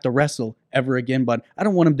him to have to wrestle ever again, Bud. I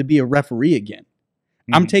don't want him to be a referee again.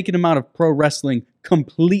 Mm-hmm. I'm taking him out of pro wrestling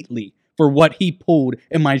completely for what he pulled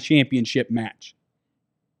in my championship match.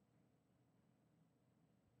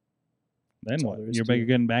 Then what? You're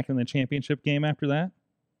getting back in the championship game after that?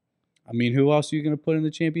 I mean, who else are you going to put in the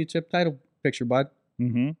championship title picture, bud?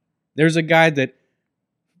 Mm-hmm. There's a guy that,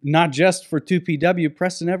 not just for 2PW,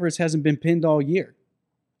 Preston Everest hasn't been pinned all year.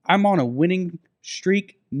 I'm on a winning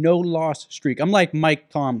streak, no loss streak. I'm like Mike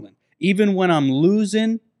Tomlin. Even when I'm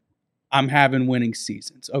losing, I'm having winning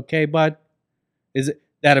seasons. Okay, bud? Is it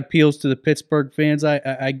that appeals to the Pittsburgh fans,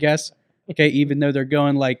 I guess? Okay, even though they're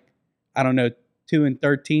going like, I don't know,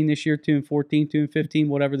 2-13 this year, 2-14, 2-15,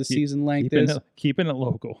 whatever the season length is. Keeping it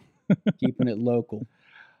local. Keeping it local.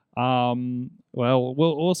 Well,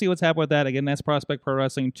 we'll see what's happening with that. Again, that's Prospect Pro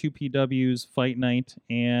Wrestling 2PW's Fight Night,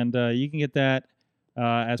 and you can get that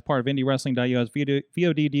as part of IndieWrestling.us.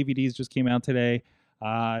 VOD DVDs just came out today.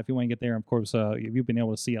 If you want to get there, of course, you've been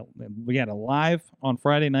able to see it. We had it live on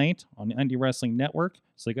Friday night on the Indie Wrestling Network,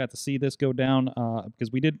 so you got to see this go down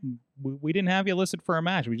because we didn't have you listed for a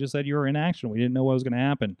match. We just said you were in action. We didn't know what was going to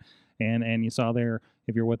happen, and you saw there,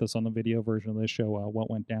 if you're with us on the video version of this show, what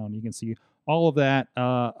went down. You can see all of that.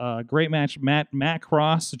 Great match, Matt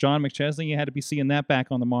Cross, John McChesney. You had to be seeing that back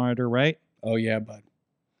on the monitor, right? Oh yeah, bud.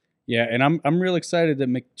 Yeah, and I'm real excited that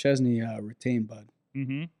McChesney retained, bud.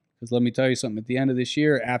 Mm-hmm. Because let me tell you something, at the end of this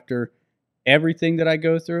year, after everything that I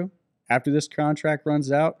go through, after this contract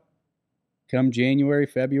runs out, come January,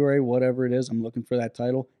 February, whatever it is, I'm looking for that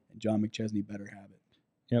title, and John McChesney better have it.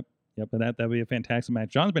 Yep, and that'd be a fantastic match.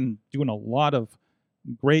 John's been doing a lot of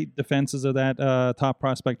great defenses of that top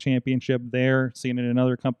prospect championship there, seeing it in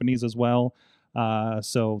other companies as well.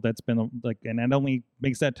 So that's been and that only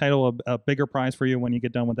makes that title a bigger prize for you when you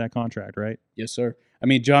get done with that contract, right? Yes, sir. I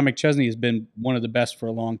mean, John McChesney has been one of the best for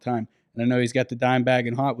a long time. And I know he's got the dime bag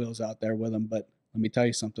and Hot Wheels out there with him, but let me tell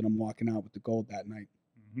you something, I'm walking out with the gold that night.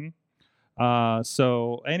 Mm-hmm.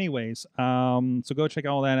 So anyways, so go check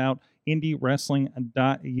all that out.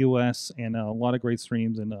 IndieWrestling.us, and a lot of great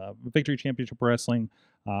streams, and Victory Championship Wrestling,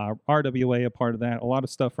 RWA a part of that. A lot of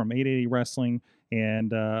stuff from 880 Wrestling,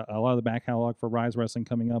 and a lot of the back catalog for Rise Wrestling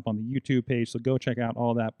coming up on the YouTube page. So go check out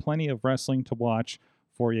all that. Plenty of wrestling to watch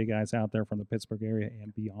for you guys out there from the Pittsburgh area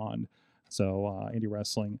and beyond. So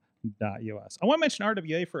IndieWrestling.us. I want to mention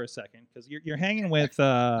RWA for a second because you're hanging with.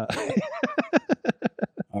 All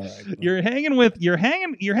right, you're hanging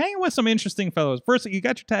with some interesting fellows. First, you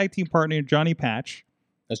got your tag team partner Johnny Patch.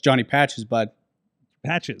 That's Johnny Patches, bud.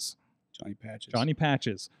 Patches. Johnny Patches. Johnny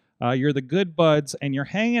Patches. You're the good buds, and you're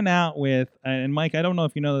hanging out with. And Mike, I don't know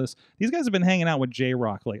if you know this. These guys have been hanging out with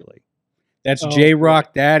J-Rock lately. That's Oh,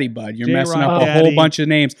 J-Rock Daddy, bud. You're J-Rock messing up a Daddy. whole bunch of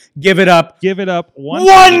names. Give it up. Give it up one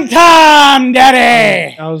Time,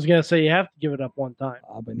 Daddy. I was gonna say you have to give it up one time.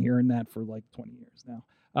 I've been hearing that for like 20 years now.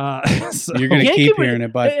 So, You're gonna Can't keep give it- hearing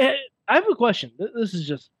it, bud. I have a question. This is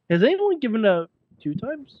just: has anyone given up 2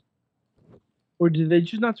 times, or did they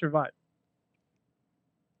just not survive?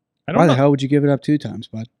 I Why don't the know. hell would you give it up 2 times,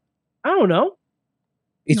 bud? I don't know.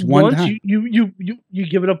 It's one Once time. You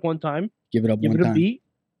give it up one time, Give it up give one it a time. beat,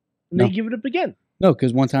 and No. then you give it up again. No,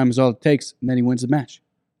 because one time is all it takes, and then he wins the match.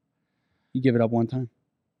 You give it up one time.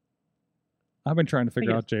 I've been trying to figure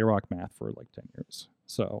guess. out J-Rock math for like 10 years.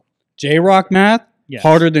 So, J-Rock math, yes.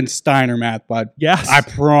 harder than Steiner math, bud. Yes. I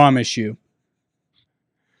promise you.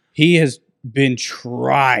 He has been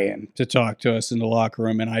trying to talk to us in the locker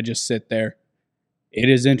room, and I just sit there. It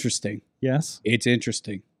is interesting. Yes. It's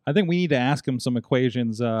interesting. I think we need to ask him some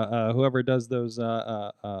equations. Whoever does those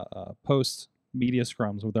post media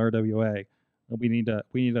scrums with RWA, we need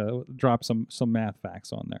to drop some math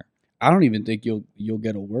facts on there. I don't even think you'll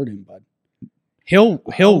get a word in, bud. He'll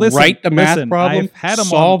Listen, write the math listen, problem, I've had him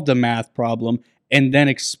solve the math problem, and then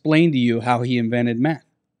explain to you how he invented math.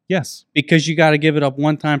 Yes, Because you got to give it up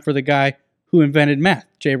one time for the guy who invented math,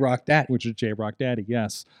 J-Rock Daddy. which is J-Rock Daddy.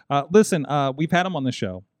 Yes. Listen, we've had him on the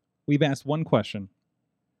show. We've asked one question,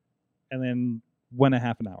 and then went a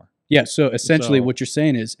half an hour. Yeah, so essentially So- what you're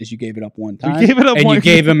saying is you gave it up one time, We gave it up and one. you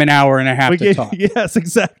gave him an hour and a half we to gave- talk. Yes,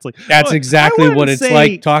 exactly. That's Well, exactly I wouldn't what it's say-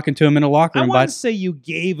 like talking to him in a locker I room, want bud. to say you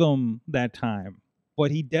gave him that time,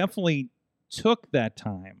 but he definitely took that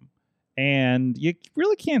time, and you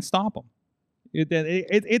really can't stop him.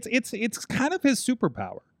 It's kind of his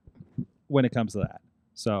superpower when it comes to that.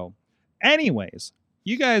 So, anyways,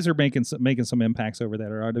 you guys are making some impacts over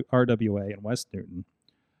there at RWA in West Newton.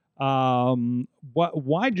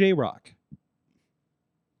 Why J-Rock?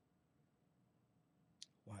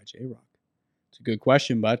 Why J-Rock? It's a good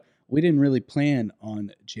question, bud. We didn't really plan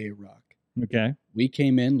on J-Rock. Okay. We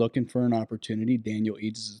came in looking for an opportunity. Daniel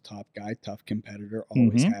Eads is a top guy, tough competitor,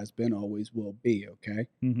 always Mhm. has been, always will be, okay?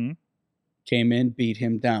 Mm-hmm. Came in, beat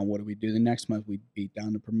him down. What do we do the next month? We beat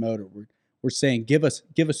down the promoter. We're saying give us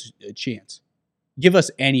a chance. Give us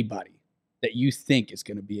anybody that you think is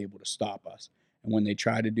going to be able to stop us. And when they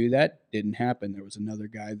tried to do that, didn't happen. There was another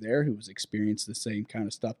guy there who was experienced the same kind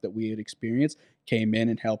of stuff that we had experienced, came in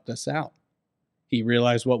and helped us out. He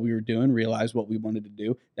realized what we were doing, realized what we wanted to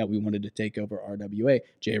do, that we wanted to take over RWA.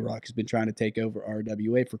 J-Rock has been trying to take over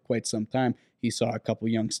RWA for quite some time. He saw a couple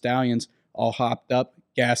young stallions all hopped up,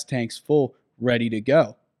 gas tanks full, ready to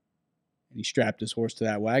go. And he strapped his horse to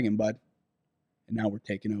that wagon, bud. And now we're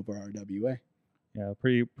taking over RWA. Yeah,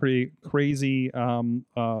 pretty crazy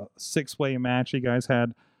 6-way match you guys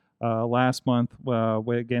had last month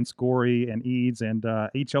against Gory and Eads and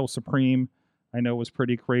HL Supreme. I know was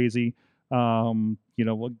pretty crazy. Again,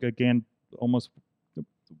 almost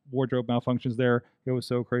wardrobe malfunctions there. It was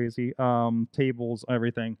so crazy. Tables,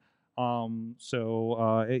 everything. And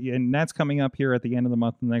that's coming up here at the end of the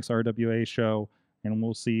month, the next RWA show, and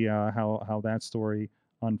we'll see how that story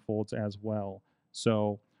unfolds as well.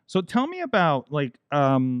 So tell me about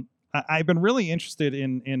I've been really interested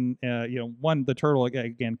in one, the turtle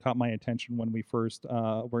again caught my attention when we first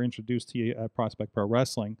were introduced to you at Prospect Pro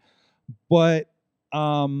Wrestling, but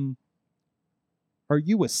are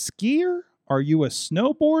you a skier? Are you a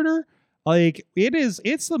snowboarder?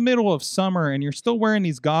 It's the middle of summer and you're still wearing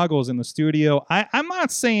these goggles in the studio. I'm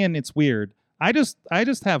not saying it's weird. I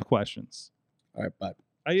just have questions. All right, bud.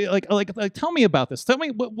 Tell me about this. Tell me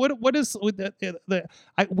what is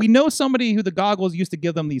we know somebody who the goggles used to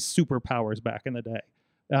give them these superpowers back in the day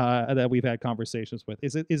that we've had conversations with.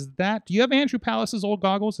 Do you have Andrew Palace's old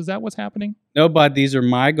goggles? Is that what's happening? No, bud, these are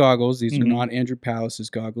my goggles. These Mhm. are not Andrew Palace's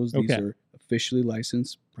goggles. These Okay. are officially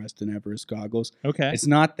licensed Preston Everest goggles. Okay. It's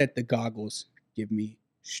not that the goggles give me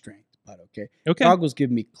strength, bud, okay? Okay. Goggles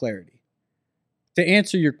give me clarity. To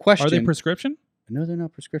answer your question, Are they prescription? no, they're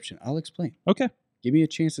not prescription. I'll explain. Okay. Give me a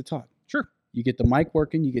chance to talk. Sure. You get the mic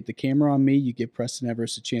working, you get the camera on me, you get Preston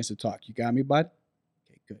Everest a chance to talk. You got me, bud?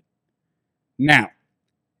 Okay, good. Now,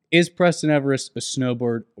 is Preston Everest a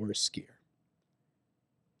snowboard or a skier?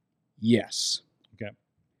 Yes. Okay.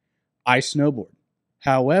 I snowboard.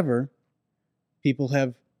 However, people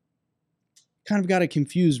have kind of got it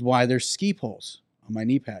confused why there's ski poles on my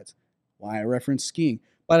knee pads, why I reference skiing.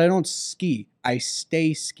 But I don't ski. I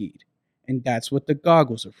stay skied. And that's what the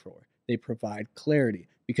goggles are for. They provide clarity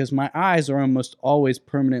because my eyes are almost always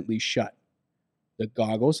permanently shut. The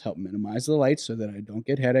goggles help minimize the light so that I don't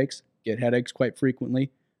get headaches quite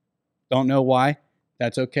frequently. Don't know why.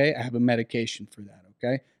 That's okay. I have a medication for that,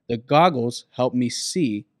 okay? The goggles help me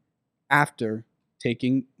see after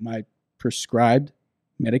taking my prescribed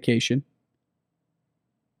medication.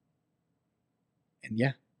 And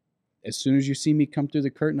yeah, as soon as you see me come through the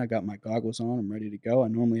curtain, I got my goggles on. I'm ready to go. I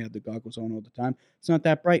normally have the goggles on all the time. It's not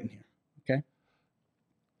that bright in here, okay?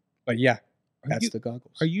 But yeah, that's the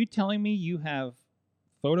goggles. Are you telling me you have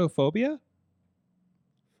photophobia?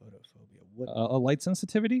 Photophobia? What? A light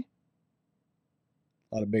sensitivity?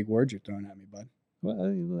 A lot of big words you're throwing at me, bud.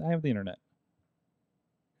 Well, I have the internet.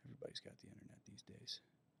 Everybody's got the internet these days.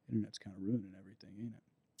 Internet's kind of ruining everything, ain't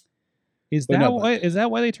it? Is But that no, why? Is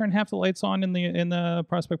that why they turn half the lights on in the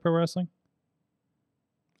Prospect Pro Wrestling?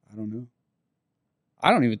 I don't know.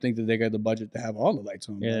 I don't even think that they got the budget to have all the lights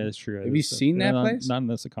on. Yeah, bud. that's true. Have you seen that place? Not in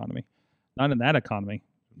this economy. Not in that economy.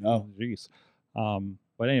 No. Jeez.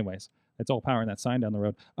 But anyways, it's all power in that sign down the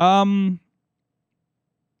road.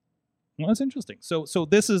 Well, that's interesting. So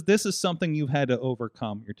this is something you've had to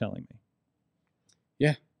overcome. You're telling me.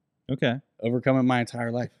 Yeah. Okay. Overcoming my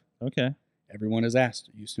entire life. Okay. Everyone has asked,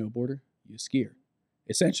 are you a snowboarder? Are you a skier?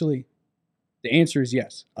 Essentially, the answer is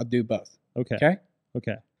yes. I'll do both. Okay. Okay?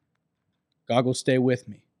 Okay. Goggles stay with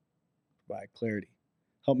me. Provide clarity.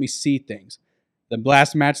 Help me see things. The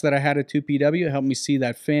last match that I had at 2PW helped me see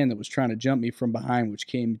that fan that was trying to jump me from behind, which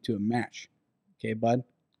came to a match. Okay, bud?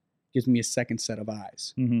 Gives me a second set of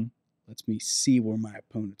eyes. Mm-hmm. Lets me see where my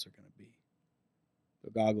opponents are going to be. The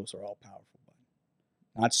goggles are all powerful,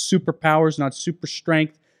 bud. Not superpowers, not super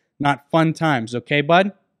strength, not fun times. Okay,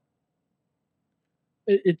 bud?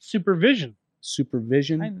 It's supervision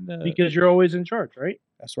Supervision. because you're always in charge, right?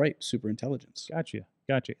 That's right. Super intelligence. Gotcha.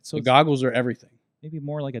 So The it's goggles are everything. maybe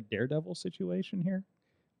more like a Daredevil situation here.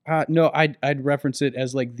 No, I'd reference it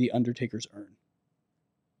as like the Undertaker's urn,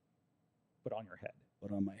 But on your head.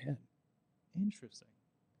 but on my head. Interesting.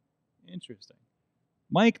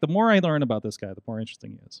 Mike, the more I learn about this guy, the more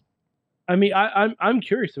interesting he is. I mean, I'm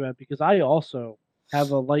curious about it because I also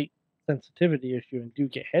have a light sensitivity issue and do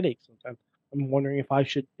get headaches sometimes. I'm wondering if I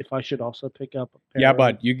should also pick up a pair Yeah, of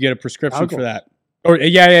bud, you get a prescription for goggles. that. Or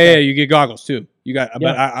yeah, you get goggles too. You got,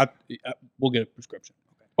 but Yeah. we'll get a prescription.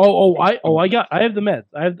 I have the meds.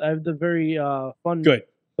 I have the very fun Good.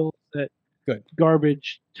 pills that Good.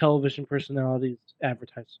 garbage television personalities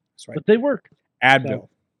advertise. That's right. But they work. Advil.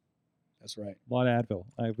 That's right. A lot of Advil.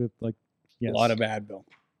 I would like. Yes. A lot of Advil.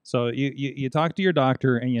 So you talk to your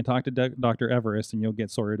doctor and you talk to Dr. Everest and you'll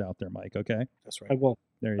get sorted out there, Mike. Okay. That's I right. will.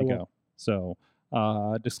 There I you will. go. So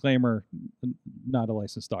disclaimer: not a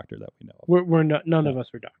licensed doctor that we know of. We're not. None of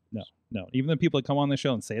us are doctors. No. Even the people that come on the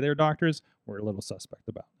show and say they're doctors, we're a little suspect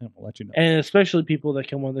about. And we'll let you know. And especially people that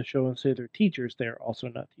come on the show and say they're teachers, they're also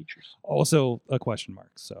not teachers. Also a question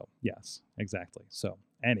mark. So yes, exactly. So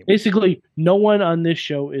anyway, Basically, no one on this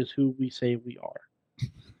show is who we say we are.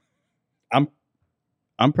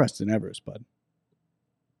 I'm Preston Everest, bud.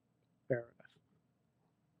 Fair enough.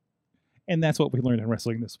 and that's what we learned in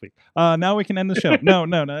wrestling this week. Now we can end the show. No,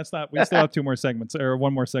 that's not. We still have two more segments, or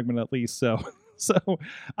one more segment at least. So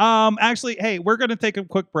actually, hey, we're going to take a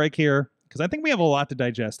quick break here because I think we have a lot to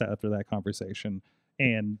digest after that conversation,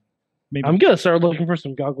 and maybe I'm gonna start looking for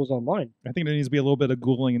some goggles online. I think there needs to be a little bit of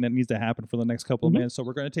Googling, and that needs to happen for the next couple of minutes. So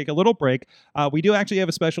we're going to take a little break. We do actually have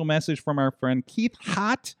a special message from our friend Keith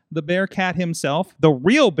Hott, the Bearcat himself, the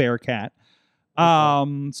real Bearcat.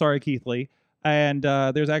 Sorry, Keith Lee. And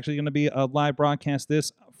there's actually going to be a live broadcast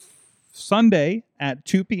this Sunday at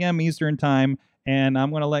 2 p.m. Eastern Time. And I'm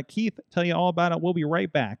going to let Keith tell you all about it. We'll be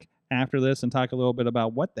right back after this and talk a little bit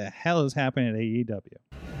about what the hell is happening at AEW.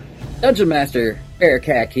 Dungeon Master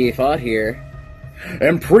Bearcat Keith Hott here.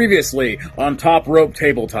 And previously on Top Rope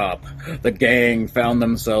Tabletop, the gang found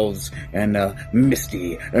themselves in a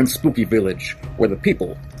misty and spooky village where the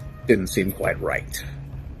people didn't seem quite right.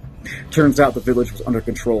 Turns out the village was under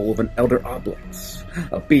control of an Elder Oblex,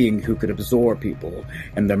 a being who could absorb people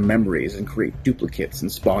and their memories and create duplicates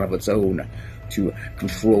and spawn of its own to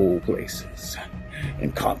control places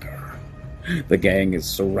and conquer. The gang is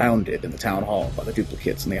surrounded in the town hall by the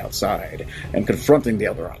duplicates on the outside and confronting the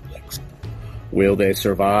Elder Oblex. Will they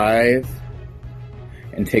survive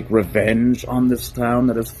and take revenge on this town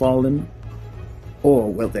that has fallen?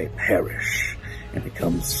 Or will they perish and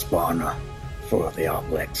become spawn for the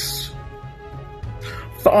Oblex?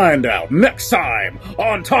 Find out next time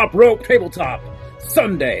on Top Rope Tabletop,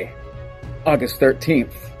 Sunday, August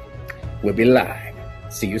 13th. We'll be live.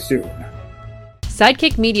 See you soon.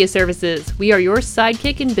 Sidekick Media Services. We are your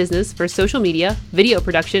sidekick in business for social media, video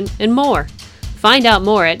production, and more. Find out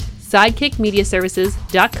more at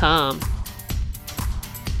sidekickmediaservices.com.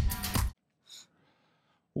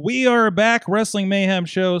 We are back, Wrestling Mayhem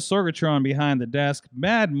show. Sorgatron behind the desk.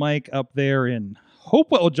 Mad Mike up there in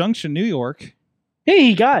Hopewell Junction, New York. Hey,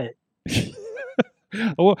 he got it.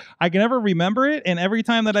 Oh, I can never remember it, and every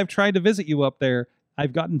time that I've tried to visit you up there,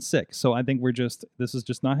 I've gotten sick. So I think this is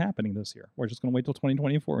just not happening this year. We're just going to wait till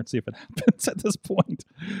 2024 and see if it happens at this point.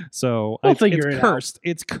 So We'll it's figure it out. cursed.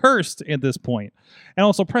 It's cursed at this point. And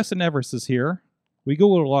also Preston Everest is here. We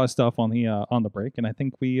Googled a lot of stuff on the break, and I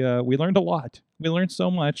think we learned a lot. We learned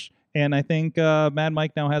so much, and I think Mad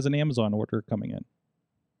Mike now has an Amazon order coming in.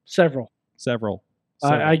 Several.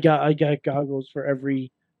 I got goggles for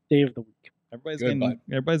every day of the week.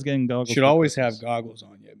 Everybody's getting goggles. Should always have goggles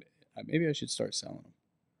on you. Maybe I should start selling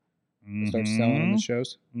them. Start selling them at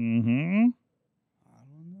shows. Mm-hmm. I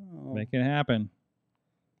don't know. Make it happen.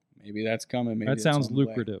 Maybe that's coming. Maybe That sounds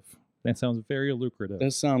lucrative. That sounds very lucrative. That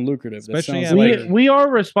sounds lucrative. Especially that sounds We are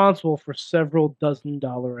responsible for several $dozen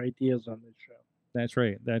ideas on this show. That's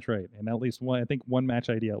right. And at least one match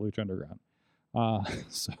idea at Lucha Underground.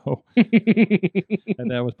 So and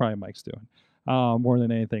that was probably Mike's doing. More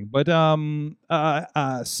than anything. But AEW's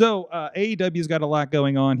got a lot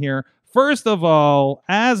going on here. First of all,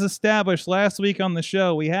 as established last week on the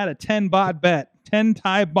show, we had a 10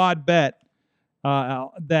 tie bot bet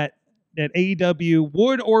that AEW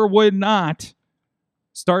would or would not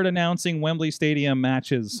start announcing Wembley Stadium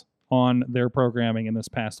matches on their programming in this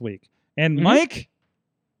past week. And Mike,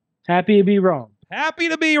 happy to be wrong. Happy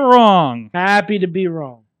to be wrong. Happy to be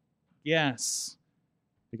wrong. Yes.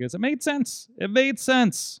 Because it made sense. It made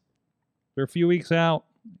sense. They're a few weeks out,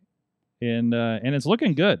 and it's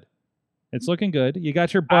looking good. It's looking good. You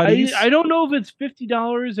got your buddies. I don't know if it's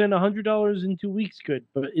 $50 and $100 in 2 weeks good,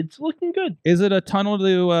 but it's looking good. Is it a tunnel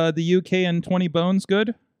to the UK and 20 Bones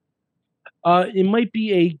good? It might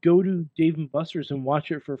be a go to Dave and Buster's and watch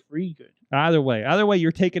it for free good. Either way,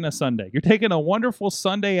 you're taking a Sunday. You're taking a wonderful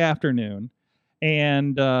Sunday afternoon,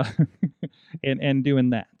 and and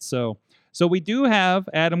doing that. So we do have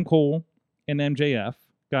Adam Cole and MJF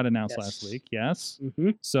got announced last week. Yes.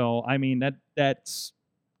 Mm-hmm. So I mean that's.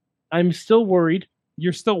 I'm still worried.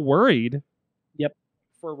 You're still worried? Yep.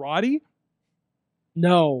 For Roddy?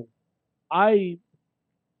 No. I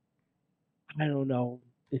don't know.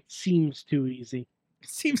 It seems too easy. It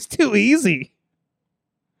seems too easy.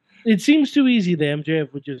 It seems too easy that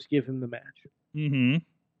MJF would just give him the match. Mm-hmm.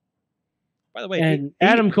 By the way, and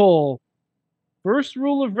Adam Cole, first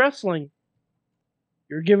rule of wrestling,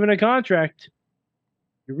 you're given a contract.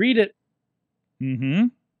 You read it. Mm-hmm.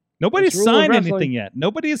 Nobody's signed anything yet.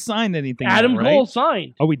 Nobody has signed anything Adam yet, right? Cole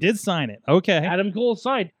signed. Oh, we did sign it. Okay. Adam Cole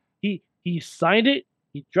signed. He signed it.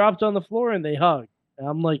 He dropped on the floor and they hugged. And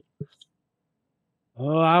I'm like,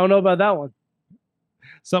 oh, I don't know about that one.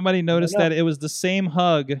 Somebody noticed that it was the same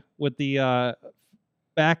hug with the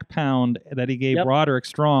back pound that he gave Roderick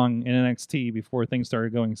Strong in NXT before things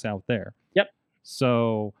started going south there. Yep.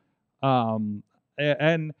 So, and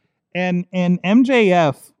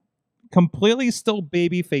MJF completely still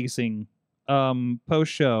baby facing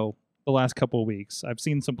post show the last couple of weeks. I've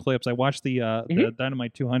seen some clips. I watched the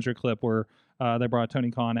Dynamite 200 clip where they brought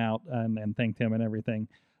Tony Khan out and thanked him and everything.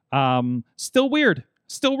 Still weird.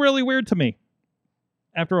 Still really weird to me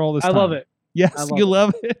after all this time. I love it. Yes, you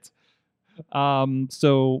love it.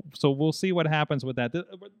 So we'll see what happens with that.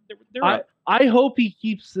 I hope he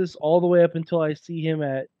keeps this all the way up until I see him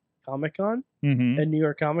at Comic-Con, at New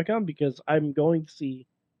York Comic-Con, because I'm going to see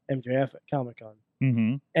MJF at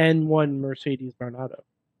Comic-Con and one Mercedes Varnado.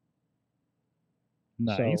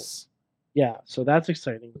 Nice. So that's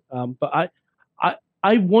exciting. But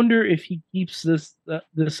I wonder if he keeps this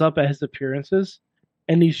up at his appearances,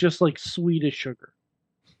 and he's just like sweet as sugar.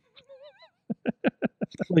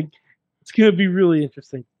 Like, it's gonna be really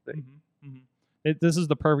interesting. This is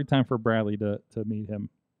the perfect time for Bradley to meet him,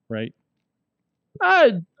 right?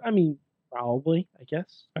 I mean, probably. I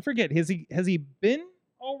guess. I forget. Has he been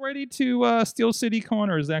already to Steel City Con,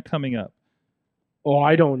 or is that coming up? Oh,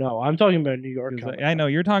 I don't know. I'm talking about New York Comic-Con. I know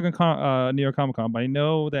you're talking New York Comic Con, but I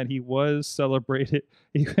know that he was celebrated.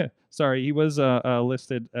 He was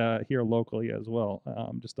listed here locally as well.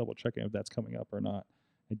 I'm just double checking if that's coming up or not.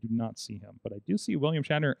 I do not see him, but I do see William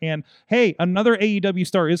Shatner. And hey, another AEW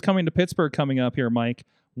star is coming to Pittsburgh coming up here, Mike.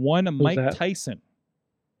 Mike Tyson.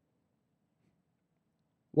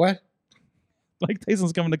 What? Mike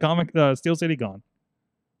Tyson's coming to Steel City Con.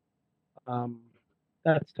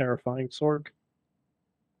 That's terrifying, Sorg.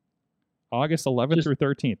 August 11th through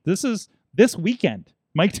 13th. This is this weekend.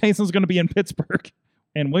 Mike Tyson's going to be in Pittsburgh,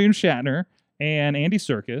 and William Shatner and Andy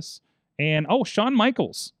Serkis and Shawn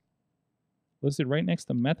Michaels listed right next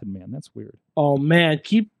to Method Man. That's weird. Oh man,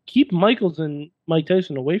 keep Michaels and Mike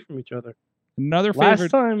Tyson away from each other. Another Last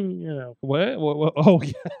favorite. time, What? Oh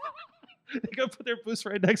yeah. They go put their booths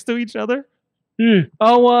right next to each other.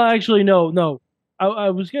 Oh well, actually, no. I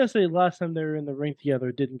was gonna say last time they were in the ring together,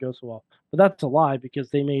 it didn't go so well, but that's a lie because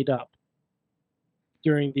they made up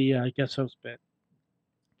during the guest host bit.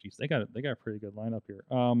 Jeez, they got a pretty good lineup here.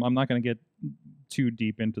 I'm not going to get too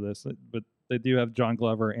deep into this, but they do have John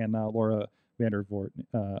Glover and Laura Vandervoort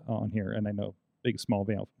on here, and I know big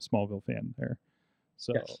Smallville fan there.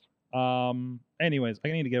 So, Yes. anyways, I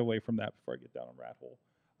need to get away from that before I get down a rat hole.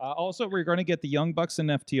 Also, we're going to get the Young Bucks and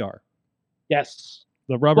FTR, Yes.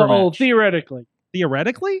 the rubber Well, match. theoretically.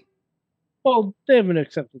 Theoretically, Well, they haven't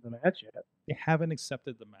accepted the match yet. they haven't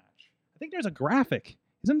accepted the match. I think there's a graphic.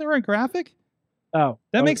 Isn't there a graphic? Oh,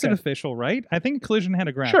 That makes it okay. official, right? I think Collision had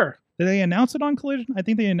a graphic. Sure. Did they announce it on Collision? I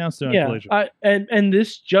think they announced it on Yeah. Collision. And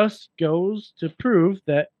this just goes to prove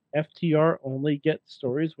that FTR only gets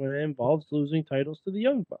stories when it involves losing titles to the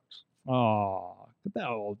Young Bucks. Oh,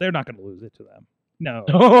 no, they're not going to lose it to them. No.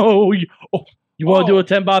 Oh, you want to do a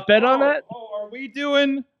 10-bot bet on that? Oh, are we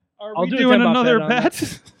doing I'll do a doing 10-bot another bet on that.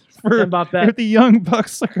 bet for 10-bot bet. if the Young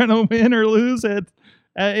Bucks are going to win or lose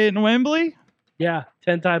in Wembley? Yeah,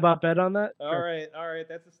 10 tie-bot bet on that? All right,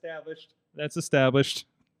 that's established.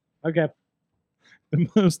 Okay.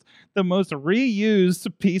 The most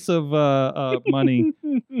reused piece of money.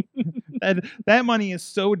 That money is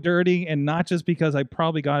so dirty, and not just because I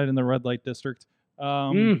probably got it in the red light district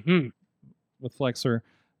with Flexer.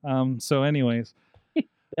 So, anyways,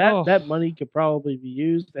 that money could probably be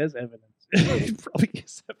used as evidence. it probably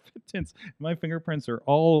is evidence. My fingerprints are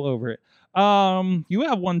all over it. You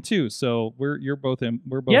have one too, so we're both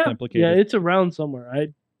implicated. Yeah, it's around somewhere.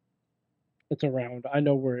 It's around. I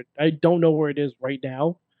don't know where it is right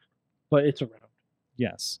now, but it's around.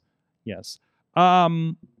 Yes.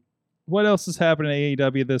 What else is happening at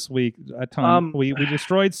AEW this week? A ton. We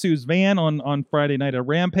destroyed Sue's van on Friday night at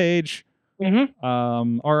Rampage.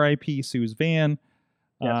 R.I.P. Sue's van.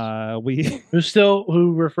 Yes.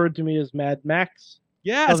 Who referred to me as Mad Max.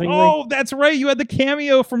 Yes. Lovingly. Oh, that's right. You had the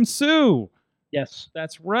cameo from Sue. Yes.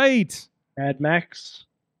 That's right. Mad Max.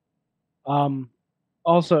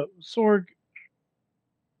 Also, Sorg.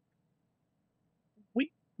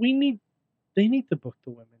 They need to book the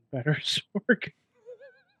women better, Sorg.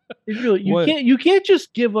 You can't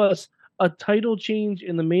just give us a title change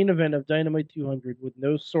in the main event of Dynamite 200 with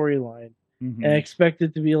no storyline and expect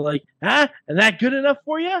it to be like, and that good enough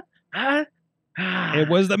for you? It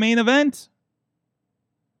was the main event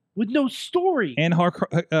with no story. And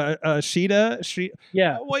Sheeta.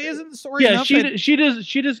 Yeah. Why isn't the story? Yeah,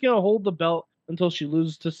 Sheeta's gonna hold the belt until she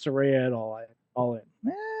loses to Saraya at all in.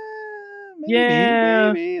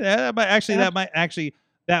 Maybe.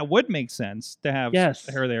 That would make sense to have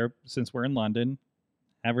her there since we're in London.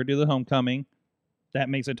 Have her do the homecoming. That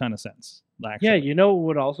makes a ton of sense. Actually. Yeah, you know what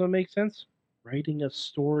would also make sense? Writing a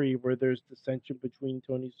story where there's dissension between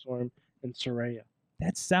Toni Storm and Saraya.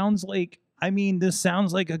 That sounds like. This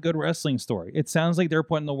sounds like a good wrestling story. It sounds like they're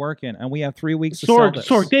putting the work in, and we have 3 weeks to sell this.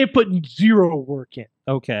 Sorg, they have put zero work in.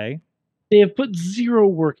 Okay. They have put zero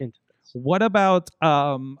work into this. What about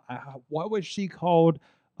what was she called?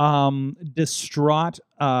 Distraught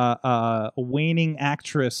waning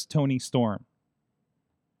actress Toni Storm.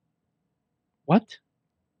 What?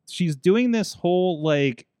 She's doing this whole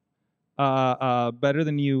like better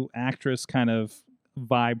than you actress kind of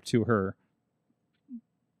vibe to her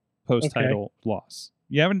post-title loss.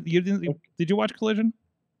 Did you watch Collision?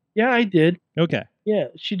 Yeah, I did. Okay. Yeah,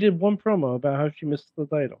 she did one promo about how she missed the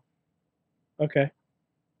title. Okay.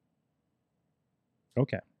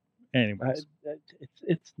 Anyways.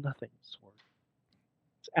 It's nothing, Sword.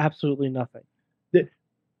 It's absolutely nothing.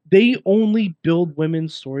 They only build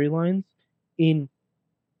women's storylines in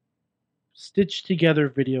stitched together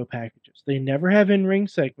video packages. They never have in-ring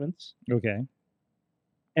segments. Okay.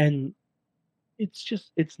 And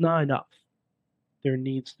it's not enough. There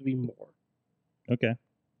needs to be more. Okay.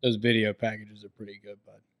 Those video packages are pretty good,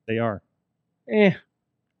 bud. They are.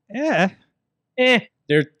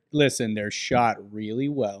 They're shot really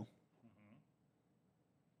well.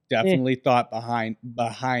 Definitely thought behind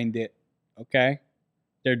it. Okay,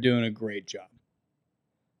 they're doing a great job.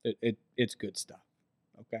 It's good stuff.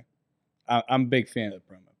 Okay, I'm a big fan of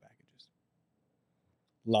the promo packages.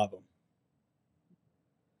 Love them.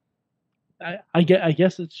 I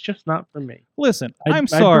guess it's just not for me. Listen, I'm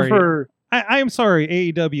sorry. I'm sorry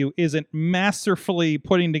AEW isn't masterfully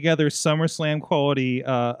putting together SummerSlam quality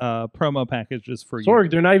promo packages for you. Sorry,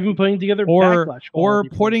 they're not even putting together Backlash or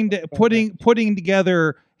putting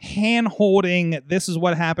together hand-holding this is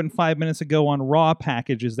what happened 5 minutes ago on Raw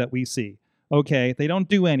packages that we see. Okay? They don't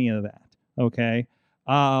do any of that. Okay?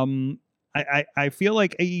 I feel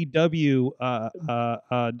like AEW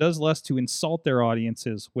does less to insult their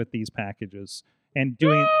audiences with these packages and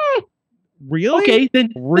doing. Really? Okay,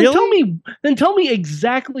 then Really? then tell me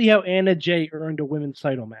exactly how Anna Jay earned a women's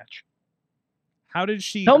title match. How did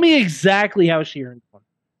she? Tell me exactly how she earned one.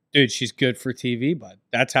 Dude, she's good for TV, bud.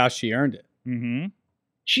 That's how she earned it. Mm-hmm.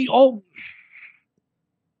 She all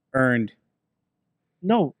Earned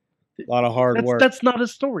no. a lot of hard work. That's not a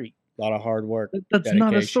story. A lot of hard work. That's not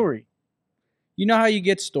a dedication. story. You know how you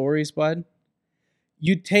get stories, bud?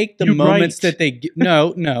 You take the You're moments right. that they get.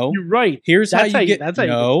 No. You're right. Here's That's how you get. That's how you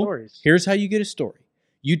get no. stories. Here's how you get a story.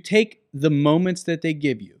 You take the moments that they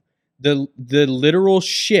give you, the literal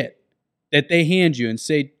shit that they hand you, and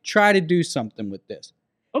say, try to do something with this.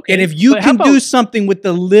 Okay. And if you but how can do about- something with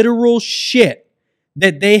the literal shit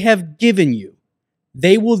that they have given you,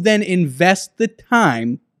 they will then invest the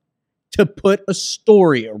time to put a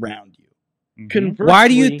story around you. conversely, Why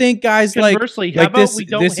do you think guys like Conversely, how like about this? we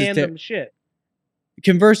don't this hand is them shit?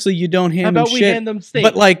 Conversely, you don't How hand them about we shit. hand them steak?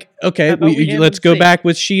 But like, okay, How about we hand let's them go steak? back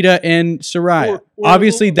with Sheeta and Soraya. Or-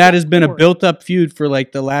 Obviously, that has been a or- built-up feud for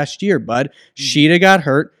like the last year, bud. Mm-hmm. Sheeta got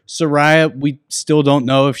hurt. Soraya, we still don't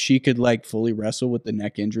know if she could like fully wrestle with the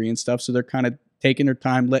neck injury and stuff. So they're kind of taking their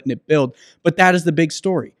time, letting it build. But that is the big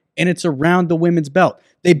story, and it's around the women's belt.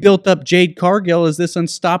 They built up Jade Cargill as this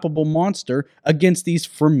unstoppable monster against these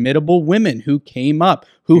formidable women who came up,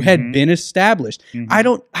 who had been established. I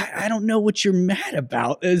don't know what you're mad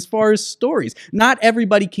about as far as stories. Not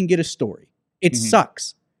everybody can get a story. It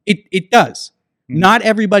sucks. It does. Not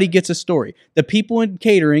everybody gets a story. The people in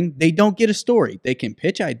catering, they don't get a story. They can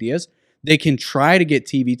pitch ideas. They can try to get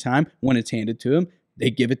TV time when it's handed to them.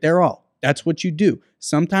 They give it their all. That's what you do.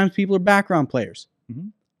 Sometimes people are background players.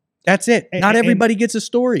 That's it. Not everybody gets a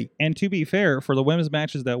story. And to be fair, for the women's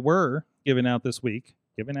matches that were given out this week,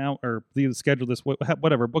 or scheduled this,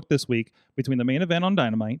 whatever, booked this week, between the main event on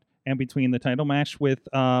Dynamite and between the title match with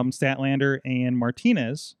Statlander and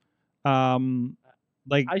Martinez,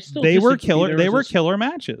 like I still they were disagree. killer. There They was were a- killer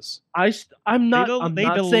matches. I'm not they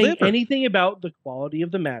saying deliver. anything about the quality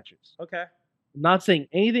of the matches. Okay. I'm not saying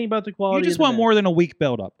anything about the quality. You just of the want match. more than a week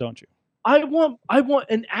build up, don't you? I want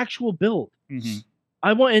an actual build.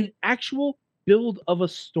 I want an actual build of a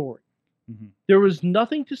story. There was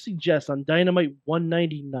nothing to suggest on Dynamite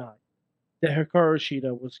 199 that Hikaru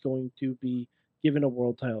Shida was going to be given a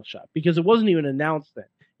world title shot, because it wasn't even announced then.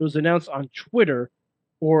 It was announced on Twitter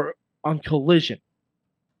or on Collision.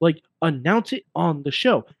 Like, announce it on the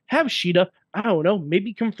show. Have Shida, I don't know,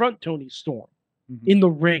 maybe confront Tony Storm in the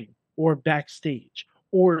ring or backstage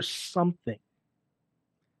or something.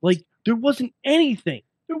 Like, there wasn't anything.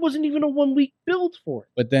 There wasn't even a 1 week build for it.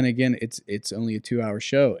 But then again, it's only a 2-hour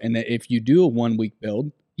show. And if you do a 1 week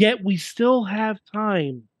build, Yet we still have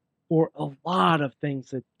time for a lot of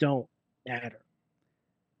things that don't matter.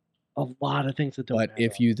 A lot of things that don't matter. but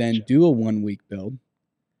if on you the then show. do a 1 week build,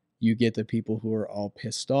 you get the people who are all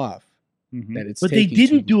pissed off that it's But they taking too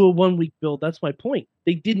didn't do long. a 1 week build. That's my point.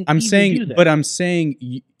 They didn't I'm even saying, do that. but I'm saying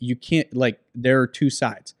you can't, like, there are two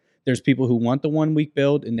sides. There's people who want the 1 week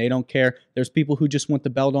build and they don't care. There's people who just want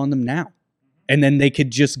the belt on them now. And then they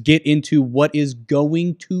could just get into what is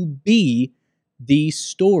going to be the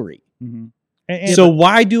story. So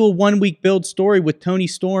why do a 1 week build story with Tony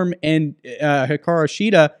Storm and Hikaru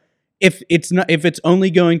Shida if it's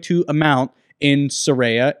only going to amount in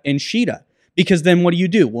Saraya and Shida? Because then what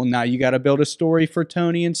do? Well, now you got to build a story for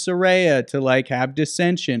Tony and Saraya to like have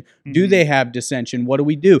dissension. Do they have dissension? What do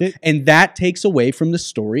we do? And that takes away from the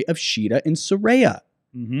story of Shida and Saraya.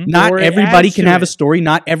 Not Or it everybody adds can to have a it. story.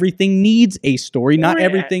 Not everything needs a story. Not Or it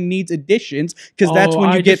everything needs additions, because that's when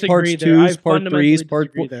I you get parts disagree there. I 2s, part fundamentally 3s, part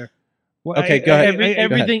disagree 4. there. Okay, go ahead.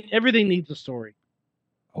 Everything needs a story.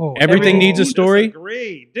 Everything needs a story?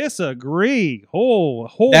 Disagree. That is a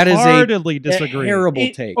Wholeheartedly disagree. terrible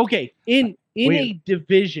take. Okay, in Wait. a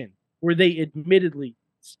division where they admittedly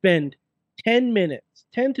spend 10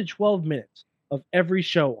 to 12 minutes of every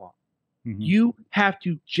show on, you have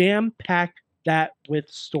to jam pack that with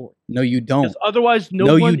story. No, you don't. Because otherwise, No,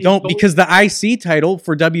 one you is don't, going- because the IC title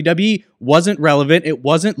for WWE wasn't relevant. It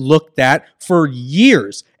wasn't looked at for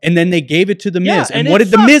years, and then they gave it to the Miz. Yeah, and and what it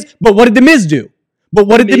did the Miz? sucked. But what did the Miz do? But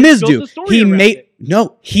what did the Miz built do? a story He around made it.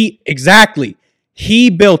 no. Exactly. He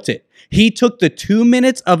built it. He took the 2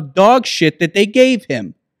 minutes of dog shit that they gave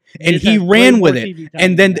him, and Miz he had way ran more with it. TV time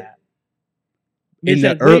And than then that. Miz in the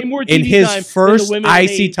had way more in TV his time than the first women in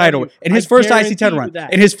IC title, AEW. in his I first IC guarantee title you run,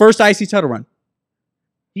 that. in his first IC title run.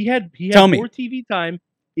 He had Tell me. more TV time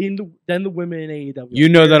than the women in AEW. You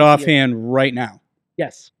know that Guarantee it. offhand right now.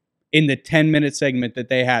 Yes. in the 10-minute segment that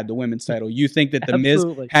they had, the women's title. You think that The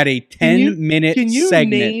Absolutely. Miz had a Can 10-minute you segment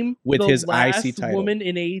name with the his last IC title? woman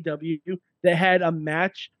in AEW that had a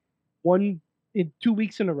match in 2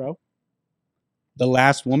 weeks in a row? The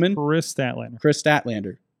last woman? Chris Statlander. Chris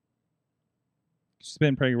Statlander. She's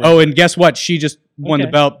been pretty. Oh, and guess what? She just won the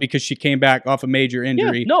Okay. belt because she came back off a major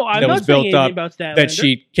injury Yeah, no, I'm that not was saying built anything up. about Statlander. That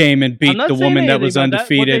she came and beat I'm not the saying woman that anything was about that. What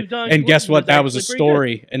undefeated. they've done And guess was what? That was a actually pretty good.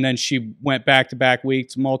 story. And then she went back-to-back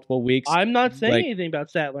weeks, multiple weeks. I'm not saying Like- anything about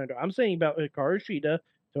Statlander. I'm saying about Hikaru Shida,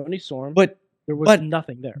 Tony Storm. But there was but-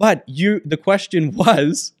 nothing there. But the question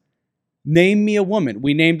was, name me a woman.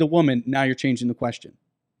 We named a woman. Now you're changing the question.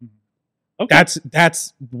 Okay.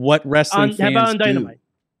 That's what wrestling How fans about on do. Dynamite,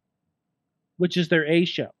 which is their A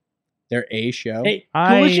show? Their A show. Hey,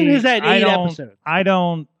 Collision has had 8 episodes. I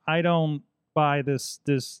don't buy this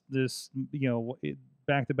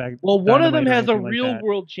back to back. Well, one of them has a real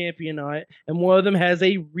world champion on it, and one of them has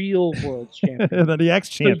a real world champion. the X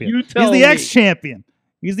champion. you He's tell the me. X champion.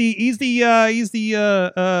 He's the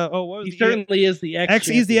what was He the certainly is the X.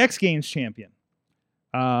 He's the champion. X Games champion.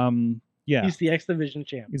 Yeah. He's the X Division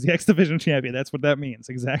champion. He's the X Division champion. That's what that means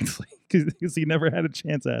exactly. Because he never had a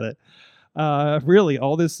chance at it. Really,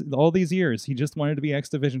 all these years, he just wanted to be X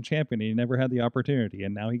Division champion, and he never had the opportunity,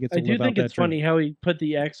 and now he gets to I do live out think that it's dream. funny how he put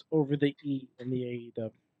the X over the E in the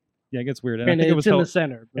AEW. Yeah, it gets weird. And I And think it it's was in held, the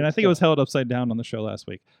center. and I think it was held upside down on the show last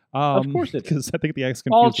week. Of course it is. because I think the X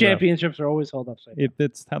all confused the ref. championships are always held upside down.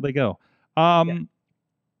 That's how they go.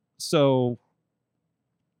 So,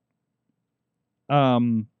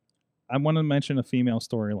 I want to mention a female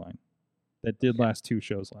storyline that did last 2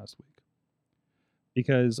 shows last week.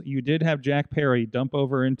 Because you did have Jack Perry dump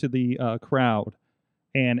over into the crowd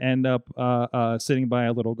and end up sitting by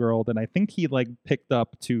a little girl that I think he picked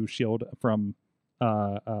up to shield from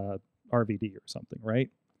RVD or something, right?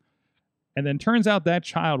 And then turns out that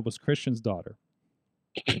child was Christian's daughter,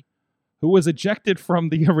 who was ejected from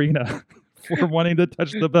the arena for wanting to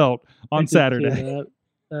touch the belt I on did see Saturday.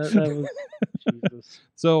 That was Jesus.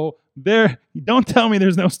 So don't tell me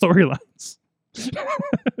there's no storylines.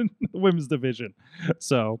 The women's division.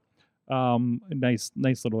 So nice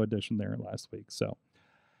little addition there last week. So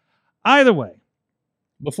either way,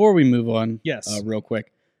 Before we move on, Yes. real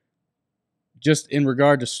quick, just in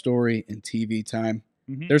regard to story and TV time,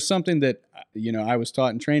 Mhm. there's something that I was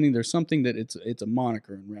taught in training. There's something that it's a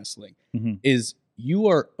moniker in wrestling. Mhm. Is you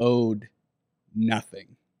are owed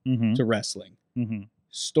nothing Mhm. to wrestling. Mhm.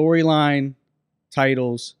 Storyline,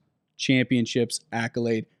 titles, championships,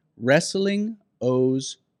 accolade. Wrestling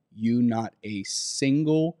owes you not a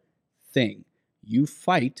single thing. You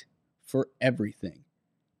fight for everything.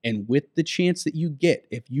 And with the chance that you get,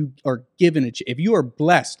 if you are given if you are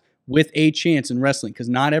blessed with a chance in wrestling, because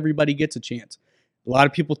not everybody gets a chance. A lot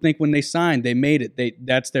of people think when they signed, they made it.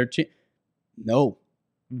 That's their chance. No.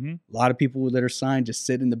 Mhm. A lot of people that are signed just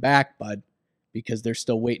sit in the back, bud, because they're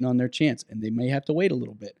still waiting on their chance. And they may have to wait a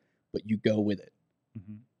little bit, but you go with it.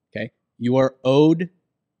 Mhm. Okay? You are owed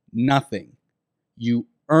nothing. You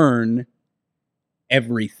earn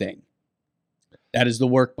everything. That is the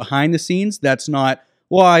work behind the scenes. That's not,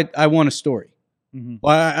 well, I want a story. Mhm.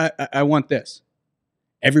 Well, I want this.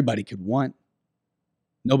 Everybody could want.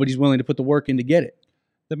 Nobody's willing to put the work in to get it.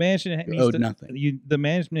 The management You're needs owed to, nothing. the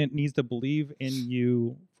management needs to believe in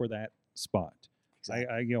you for that spot.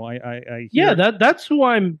 I Yeah, hear- that's who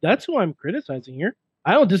I'm criticizing here.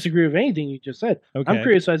 I don't disagree with anything you just said. I'm Okay.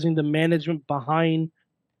 criticizing the management behind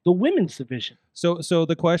the women's division. So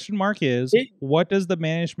the question mark is, what does the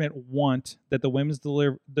management want that the women's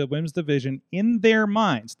division in their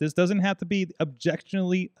minds? This doesn't have to be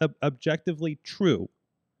objectively true.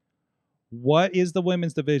 What is the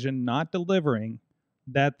women's division not delivering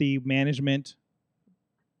that the management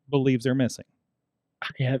believes they're missing?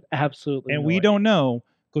 I have absolutely And no we idea. don't know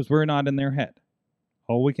because we're not in their head.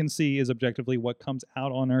 All we can see is objectively what comes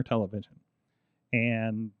out on our television,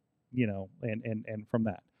 and and from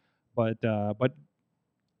that. But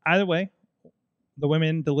either way, the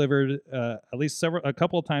women delivered at least a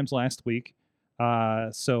couple of times last week.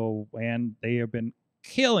 And they have been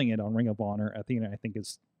killing it on Ring of Honor. Athena, I think,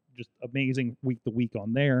 is just amazing week to week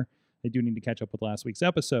on there. They do need to catch up with last week's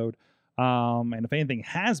episode. And if anything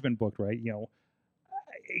has been booked right, you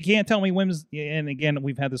can't tell me women's. And again,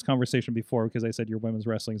 we've had this conversation before because I said your women's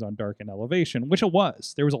wrestling's on Dark and Elevation, which it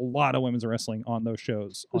was. There was a lot of women's wrestling on those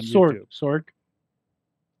shows on YouTube. Sorg.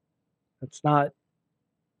 That's not.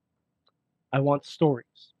 I want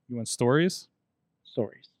stories. You want stories?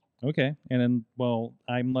 Stories. Okay. And then, well,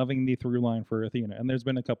 I'm loving the through line for Athena, and there's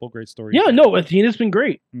been a couple great stories. Yeah, there. no, Athena's been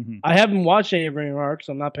great. Mhm. I haven't watched any of Ring of Honor because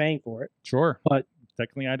I'm not paying for it. Sure. But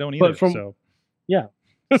technically, I don't either. from- So yeah.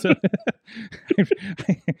 So,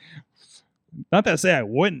 not that I say I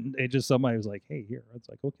wouldn't. It just somebody was like, "Hey, here." It's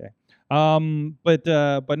like, okay.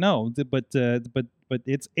 But no, but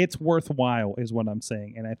it's worthwhile, is what I'm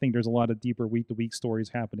saying, and I think there's a lot of deeper week to week stories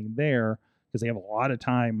happening there because they have a lot of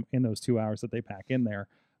time in those 2 hours that they pack in there.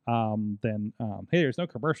 Then hey, there's no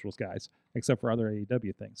commercials, guys, except for other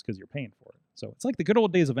AEW things because you're paying for it. So it's like the good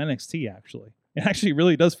old days of NXT. Actually, it actually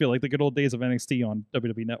really does feel like the good old days of NXT on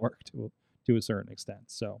WWE Network to a certain extent.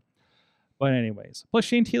 So, but anyways, plus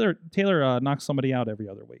Shane Taylor knocks somebody out every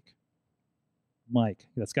other week. Mike,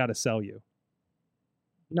 that's got to sell you.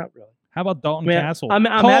 Not really. How about Dalton I mean, Castle? I'm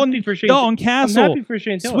happy for Shane. Dalton Castle. I'm happy for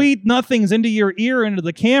Shane Taylor. Sweet nothings into your ear, into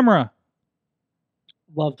the camera.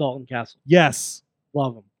 Love Dalton Castle. Yes.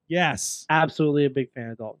 Love him. Yes. Absolutely a big fan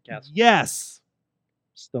of Dalton Castle. Yes.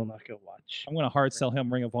 Still not gonna watch. I'm gonna hard sell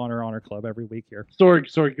him Ring of Honor Club every week here.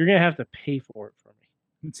 Sorg, you're gonna have to pay for it for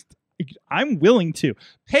me. I'm willing to.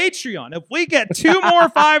 Patreon. If we get 2 more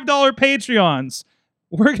 $5 Patreons,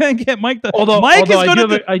 we're gonna get Mike.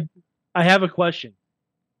 I have a question.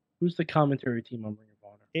 Who's the commentary team on Ring of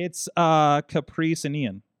Honor? It's Caprice and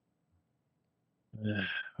Ian.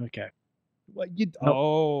 Okay. What you? Nope.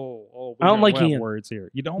 Oh. I don't like Ian. Ian. Words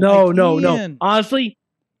here. You don't. No. Ian. Honestly,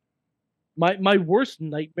 my worst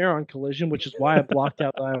nightmare on Collision, which is why I blocked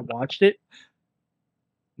out that I watched it.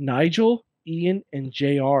 Nigel, Ian, and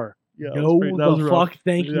JR. Yeah, no, the fuck,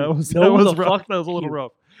 thank you. That was no, rough. the fuck, that was a little you.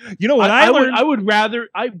 rough. You know what I learned? I would rather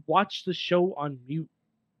I watched the show on mute.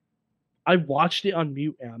 I watched it on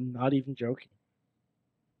mute, and I'm not even joking.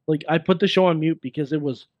 Like, I put the show on mute because it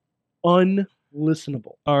was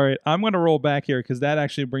unlistenable. All right, I'm going to roll back here because that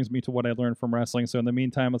actually brings me to what I learned from wrestling. So in the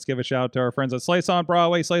meantime, let's give a shout out to our friends at Slice on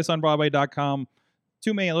Broadway, sliceonbroadway.com.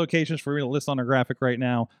 2 main locations for me to list on a graphic right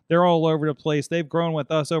now. They're all over the place. They've grown with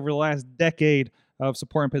us over the last decade of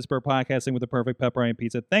supporting Pittsburgh podcasting with the perfect pepperoni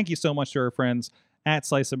pizza. Thank you so much to our friends at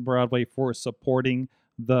Slice on Broadway for supporting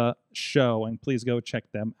the show, and please go check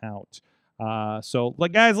them out. So,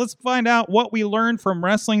 guys, let's find out what we learned from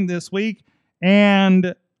wrestling this week.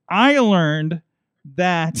 And I learned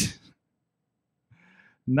that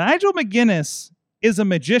Nigel McGuinness is a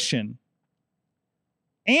magician,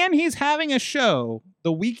 and he's having a show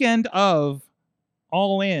the weekend of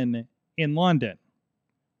All In London.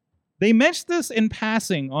 They mentioned this in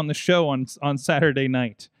passing on the show on Saturday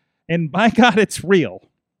night, and by God, it's real.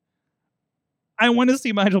 I want to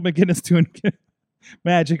see Nigel McGuinness doing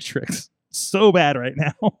magic tricks so bad right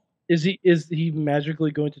now. Is he magically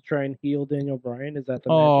going to try and heal Daniel Bryan? Is that the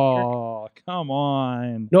magic trick? Oh, come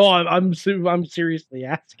on! No, I'm seriously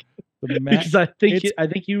asking because I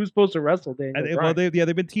think he was supposed to wrestle Daniel Bryan. Well,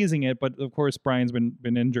 they've been teasing it, but of course Bryan's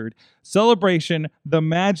been injured. Celebration: the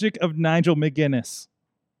magic of Nigel McGuinness.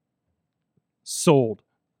 Sold.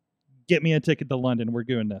 Get me a ticket to London. We're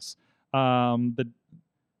doing this. I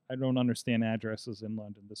don't understand addresses in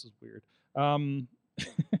London. This is weird.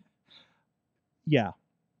 Yeah.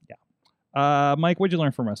 Mike, what'd you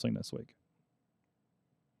learn from wrestling this week?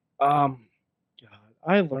 God,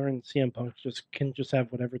 I learned CM Punk can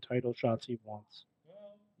have whatever title shots he wants.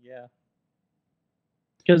 Yeah.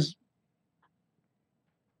 Because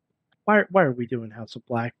why are we doing House of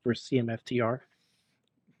Black versus CMFTR?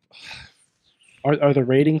 Are the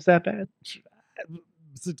ratings that bad?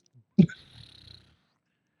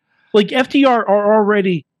 Like, FTR are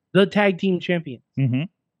already the tag team champions. Mm-hmm.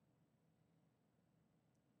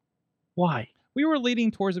 Why? We were leading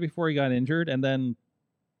towards it before he got injured, and then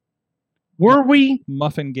were we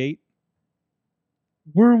Muffin Gate?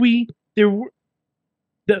 Were we?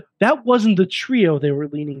 That wasn't the trio they were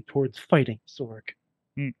leaning towards fighting, Sorg.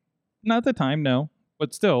 Not at the time, no.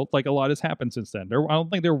 But still, a lot has happened since then. I don't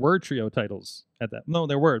think there were trio titles at that. No,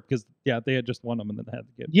 there were, because they had just won them and then they had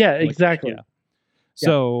to get. Yeah, exactly. Yeah.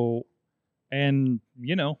 So, and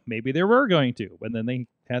maybe they were going to, and then they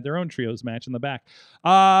had their own trios match in the back.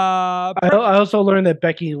 I also learned that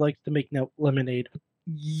Becky likes to make lemonade.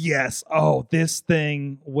 Yes. Oh, this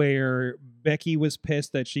thing where Becky was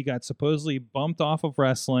pissed that she got supposedly bumped off of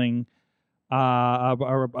wrestling,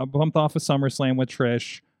 or bumped off of SummerSlam with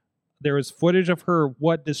Trish. There was footage of her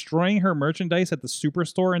destroying her merchandise at the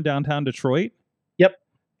Superstore in downtown Detroit. Yep.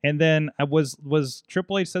 And then was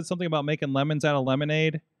Triple H said something about making lemons out of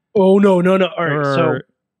lemonade? Oh no. All right.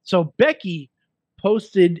 So Becky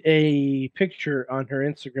posted a picture on her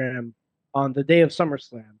Instagram on the day of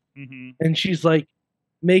SummerSlam. Mm-hmm. And she's like,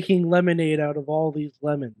 making lemonade out of all these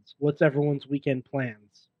lemons. What's everyone's weekend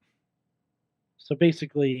plans? So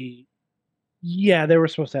basically, yeah, they were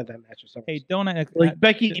supposed to have that match or something. Hey, don't act like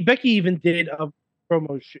Becky even did a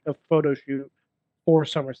photo shoot for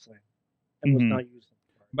SummerSlam and was not used.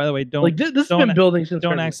 By the way, don't Like this has don't- been building since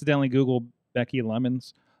don't February. accidentally Google Becky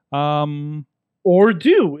Lemons. Or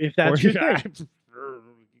do if that's your thing.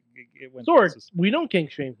 It went Sword, places. we don't kink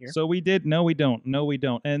shame here. So we did. No, we don't. No, we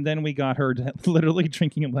don't. And then we got her literally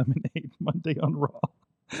drinking lemonade Monday on Raw,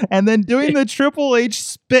 and then doing the Triple H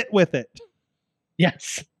spit with it.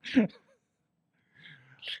 Yes.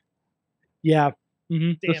 Yeah.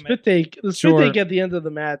 The Damn spit take. The spit Sure. take at the end of the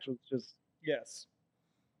match was just Yes.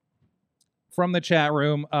 From the chat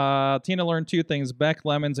room, Tina learned two things: Beck,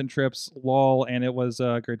 Lemons, and Trips. Lol, and it was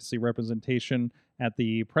great to see representation at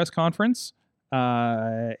the press conference.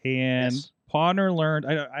 And Yes. Podner learned.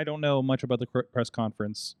 I don't know much about the press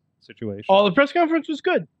conference situation. Oh, the press conference was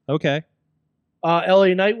good. Okay.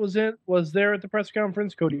 LA Knight was there at the press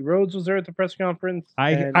conference. Cody Rhodes was there at the press conference.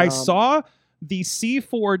 I saw the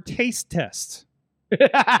C4 taste test.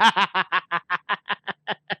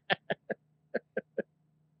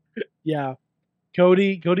 Yeah.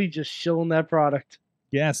 Cody just shilling that product.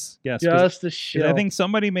 Yes. 'Cause Just a shill. I think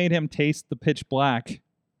somebody made him taste the pitch black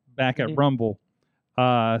back at Mhm. Rumble.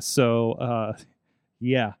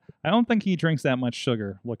 Yeah. I don't think he drinks that much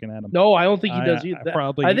sugar looking at him. No, I don't think he does I either.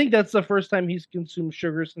 probably- I think that's the first time he's consumed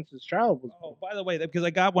sugar since his child was born. Oh, by the way, because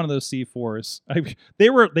I got one of those C4s, they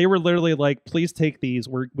were literally like, "Please take these.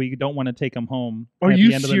 We don't want to take them home." Are at you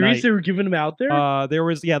the end of the serious? night." They were giving them out there? There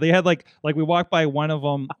was they had like we walked by one of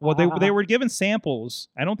them. Well, they were giving samples.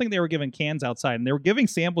 I don't think they were giving cans outside, and they were giving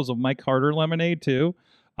samples of Mike Carter lemonade too.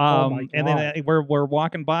 My And then we're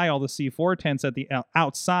walking by all the C4 tents at the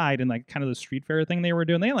outside and like kind of the street fair thing they were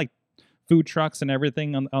doing. They had like food trucks and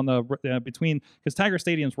everything on the between, because Tiger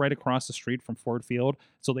Stadium's right across the street from Ford Field,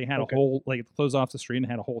 so they had a whole like closed off the street and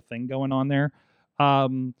had a whole thing going on there.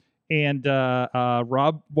 And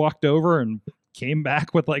Rob walked over and came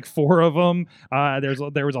back with like 4 of them.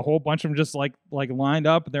 There was a whole bunch of them just like lined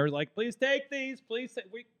up, and they were like, "Please take these, please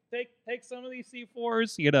take some of these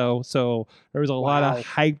C4s," So there was a lot of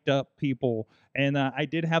hyped up people, and I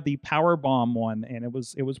did have the Power Bomb one, and it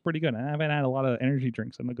was pretty good. I haven't had a lot of energy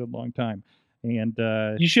drinks in a good long time, and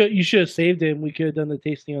you should have saved it, and we could have done the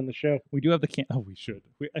tasting on the show. we do have the can. Oh, we should.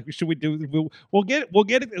 We'll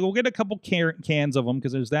get a couple cans of them,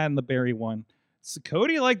 because there's that and the berry one. So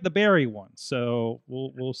Cody liked the berry one, so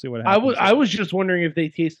we'll see what happens. I was just wondering if they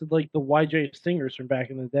tasted like the YJ Stingers from back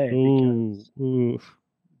in the day. Ooh.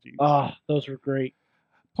 Ah, those were great.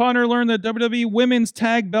 Ponder learned that WWE Women's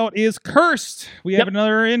Tag Belt is cursed. We have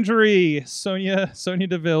another injury. Sonya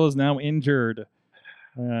Deville is now injured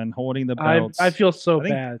and holding the belts. I feel so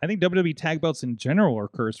think, bad. I think WWE Tag Belts in general are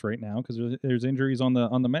cursed right now, because there's injuries on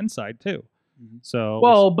the men's side too.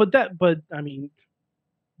 So but I mean,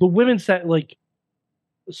 the women's set, like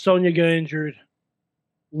Sonya got injured,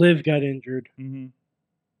 Liv got injured.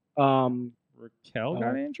 Raquel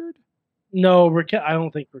got injured. No, Raquel. I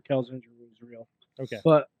don't think Raquel's injury was real. Okay.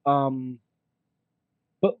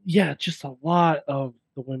 But yeah, just a lot of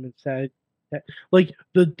the women's side. Like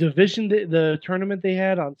the division, the tournament they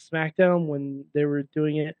had on SmackDown when they were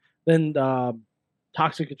doing it. Then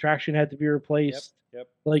Toxic Attraction had to be replaced. Yep.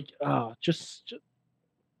 Like, just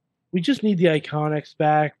we just need the Iconics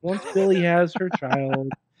back. Once Billy has her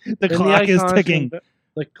child, the clock is ticking.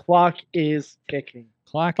 The clock is ticking.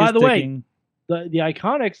 By the ticking. way, the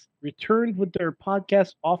Iconics returned with their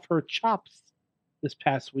podcast Off Her Chops this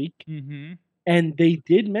past week, and they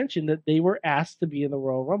did mention that they were asked to be in the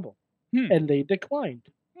Royal Rumble, and they declined.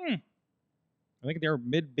 I think they were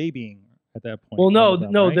mid-babying at that point. Well,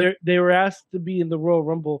 no, right? they were asked to be in the Royal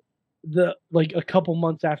Rumble a couple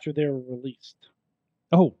months after they were released.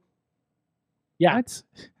 Oh, yeah, what?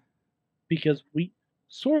 Because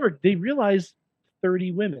they realized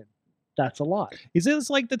 30 women. That's a lot. Is this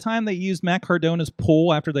like the time they used Matt Cardona's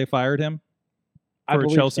pool after they fired him for a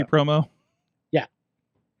Chelsea promo? Yeah.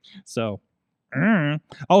 So,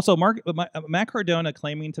 also, Matt Cardona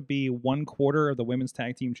claiming to be 1/4 of the women's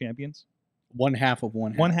tag team champions. One half of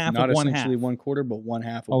one half. One half Not of one essentially half. 1/4, but one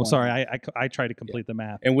half of Oh, one sorry. half. I tried to complete the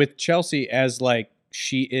math. And with Chelsea as like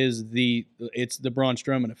she is it's the Braun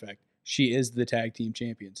Strowman effect. She is the tag team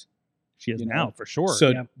champions. She is now for sure.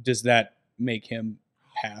 So does that make him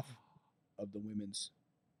half of the women's?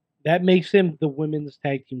 That makes him the women's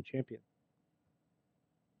tag team champion.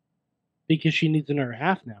 Because she needs another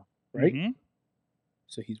half now, right? Mm-hmm.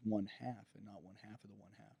 So he's one half and not one half of the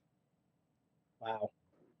one half. Wow.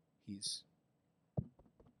 He's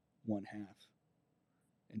one half.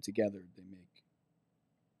 And together they make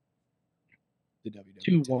the WWE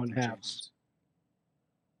Two Tag Team one halves. Champions.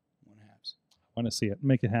 One halves. I want to see it.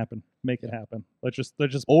 Make it happen. Make it happen. Let's just.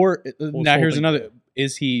 Or now here's something. another.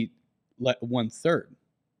 Is he 1/3?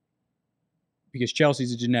 Because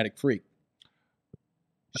Chelsea's a genetic freak.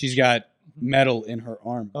 She's got metal in her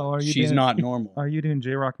arm. Oh, are you She's doing- not normal. Are you doing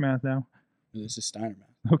J-Rock math now? This is Steiner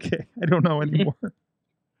math. Okay, I don't know anymore.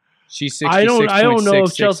 She's 66. I don't know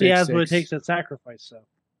if Chelsea has what it takes to sacrifice. So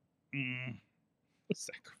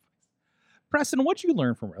Sacrifice. Preston, what'd you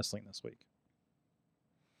learn from wrestling this week?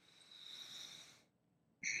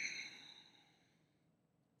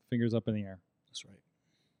 Fingers up in the air. That's right.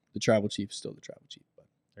 The tribal chief is still the tribal chief. But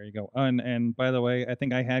There you go. And by the way, I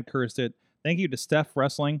think I had cursed it. Thank you to Steph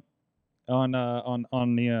Wrestling on the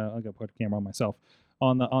I'll go put a camera on myself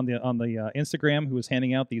on the Instagram, who was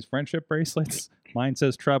handing out these friendship bracelets. Mine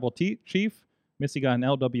says Tribal Chief. Missy got an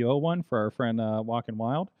LWO one for our friend Walking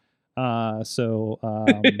Wild.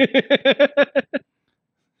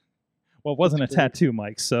 Well, it wasn't a tattoo,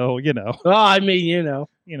 Mike. So well, I mean, that'd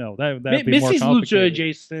be more Missy's lucha complicated.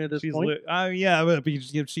 adjacent at this point. Yeah, but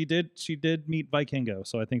she did meet Vikingo,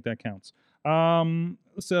 so I think that counts. That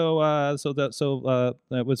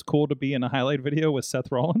was cool to be in a highlight video with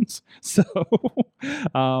Seth Rollins. So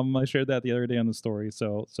I shared that the other day on the story.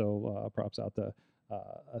 So props out to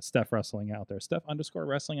Steph Wrestling out there.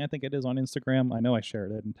 Steph_Wrestling, I think it is on Instagram. I know I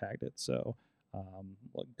shared it and tagged it. So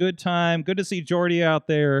good time. Good to see Jordy out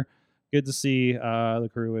there. Good to see the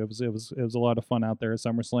crew. It was a lot of fun out there at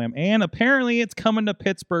SummerSlam, and apparently it's coming to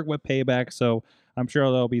Pittsburgh with Payback. So I'm sure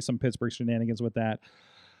there'll be some Pittsburgh shenanigans with that.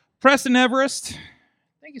 Preston Everest,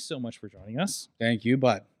 thank you so much for joining us. thank you,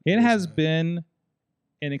 bud. It has been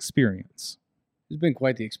an experience It's been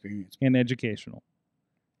quite the experience. and educational.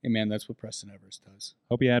 Hey, man, that's what Preston Everest does.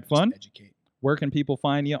 Hope you had Just fun. educate. Where can people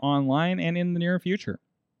find you online and in the near future?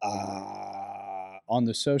 On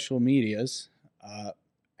the social medias,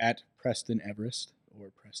 at Preston Everest or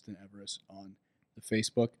Preston Everest on the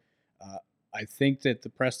Facebook. I think that the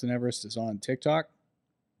Preston Everest is on TikTok.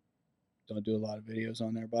 Don't do a lot of videos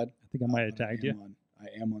on there, bud. I think I might have But tagged you.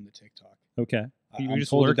 I am on the TikTok. Okay. I'm You just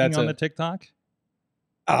told that lurking that's on the TikTok?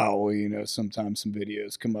 Oh, well, sometimes some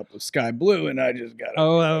videos come up with sky blue, and I just got.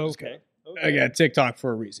 Okay. I got TikTok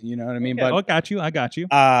for a reason. You know what I mean? Okay. But I got you.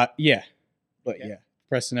 yeah, but Okay. yeah,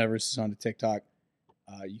 Preston Everest is on the TikTok.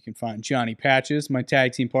 You can find Johnny Patches, my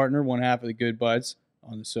tag team partner, one half of the Good Buds,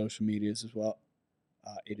 on the social medias as well.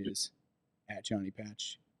 It is at Johnny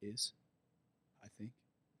Patch is, I think.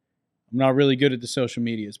 I'm not really good at the social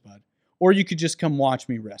medias, bud. Or you could just come watch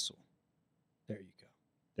me wrestle. There you go.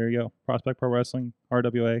 There you go. Prospect Pro Wrestling,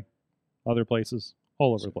 RWA, other places,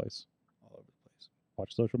 all over the place. All over the place.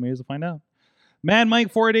 Watch social medias to find out. Mad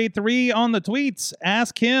Mike 483 on the tweets.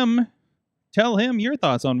 Ask him, tell him your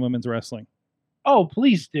thoughts on women's wrestling. Oh,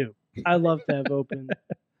 please do. I love to have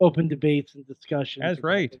open debates and discussions. That's about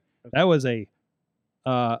right. it. That was a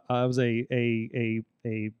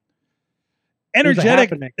energetic.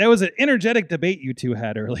 happening. That was an energetic debate you two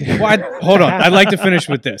had earlier. Hold on. I'd like to finish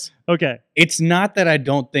with this. Okay. It's not that I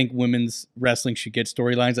don't think women's wrestling should get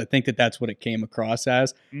storylines. I think that that's what it came across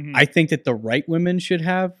as. Mhm. I think that the right women should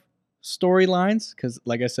have storylines because,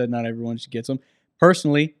 like I said, not everyone should get them.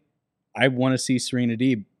 Personally, I want to see Serena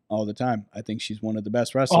Deeb all the time. I think she's one of the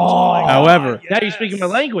best wrestlers. Oh, However, now you're speaking my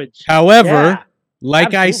language. However, Yeah,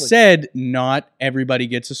 like I absolutely. said, not everybody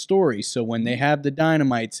gets a story. So when they have the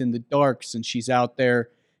Dynamites and the Darks and she's out there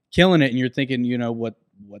killing it and you're thinking, what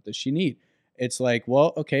does she need? It's like,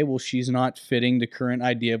 well, okay, well, she's not fitting the current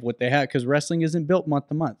idea of what they have because wrestling isn't built month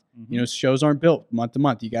to month. Mhm. Shows aren't built month to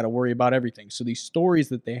month. You got to worry about everything. So these stories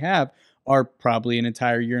that they have are probably an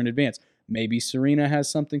entire year in advance. Maybe Serena has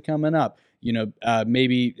something coming up.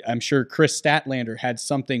 Maybe I'm sure Chris Statlander had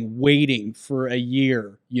something waiting for a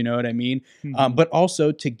year. You know what I mean? Mhm. But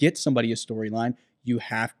also to get somebody a storyline, you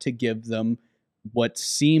have to give them what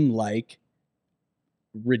seem like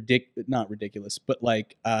not ridiculous, but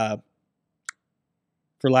like,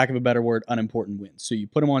 for lack of a better word, unimportant wins. So you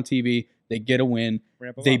put them on TV, they get a win,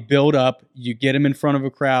 Ramp 'em they up. build up, you get them in front of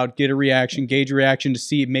a crowd, get a reaction, gauge a reaction to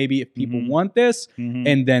see maybe if people Mhm. want this, Mhm.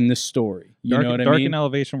 and then the story. You know what I Dark mean? and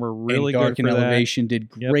Elevation were really and Dark good and for that. Elevation did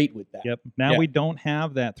great with that. Yep. Now Yeah. we don't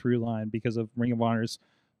have that through line because of Ring of Honor's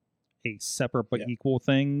a separate but Yeah. equal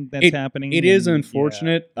thing that's happening. It is and-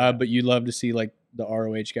 unfortunate, yeah. but you love to see like the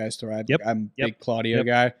ROH guys thrive. Yep. I'm a Yep. big Claudio Yep.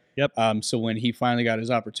 guy. Yep. So when he finally got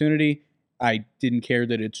his opportunity, I didn't care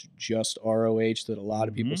that it's just ROH that a lot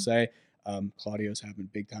of people Mhm. say. Claudio's having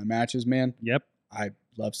big time matches, man. Yep. I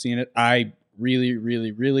love seeing it. I really,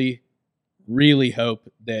 really, really, really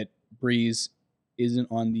hope that Breeze isn't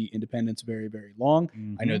on the independents very, very long.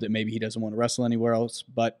 I know Mhm. that maybe he doesn't want to wrestle anywhere else,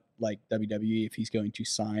 but like WWE, if he's going to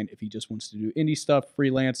sign, if he just wants to do indie stuff,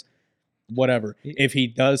 freelance, whatever. If he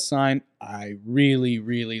does sign, I really,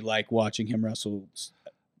 really like watching him wrestle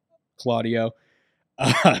Claudio.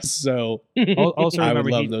 So Also I would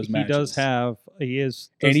remember love he, those he does matches. have He is,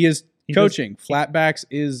 and he is he does- coaching. Flatbacks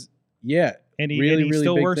is and he, really, and he really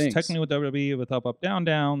still big works things. technically with WWE with up, down,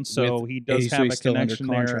 down. So he does so have he's a still under connection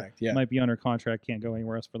there. contract, yeah. Might be under contract, can't go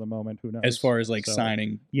anywhere else for the moment. Who knows? as far as like So,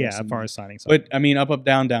 signing. yeah, with as far somebody. as signing. Something. But I mean, up,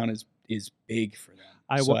 down, down is big for them.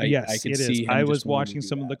 So yes, I could it see is. him I just was wanting to watching do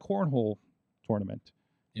some of the that. cornhole tournament.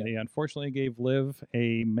 Yeah. They unfortunately gave Liv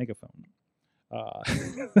a megaphone.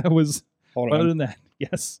 That was. Hold Other on, than that,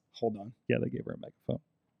 yes, hold on. yeah, they gave her a megaphone.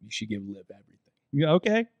 You should give Liv everything. Yeah,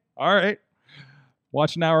 okay, all right.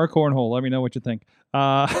 Watch an hour of cornhole. Let me know what you think.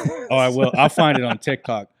 Oh, I will. I'll find it on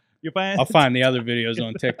TikTok. You find? I'll find the other videos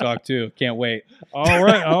on TikTok too. Can't wait. All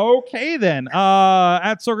right. Okay then.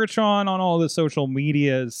 At Sorgatron on all the social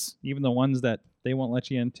medias, even the ones that they won't let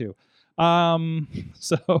you into.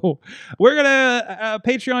 So we're gonna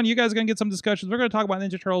Patreon. You guys are gonna get some discussions. We're gonna talk about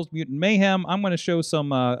Ninja Turtles Mutant Mayhem. I'm gonna show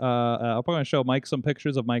some. I'm gonna show Mike some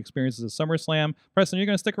pictures of my experiences at SummerSlam. Preston, you're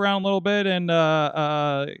gonna stick around a little bit, and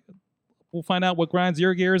we'll find out what grinds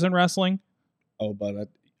your gears in wrestling. Oh, but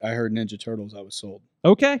I heard Ninja Turtles. I was sold.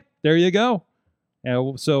 Okay, there you go.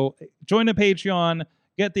 So join the Patreon,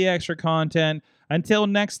 get the extra content. Until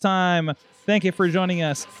next time, thank you for joining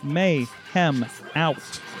us. Mayhem out.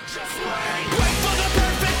 Just wait for the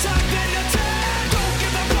perfect time, then attack. Don't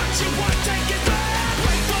give up what you want, take it back.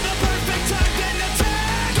 Wait for the perfect time, then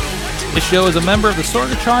attack. Do what you This show is a member of the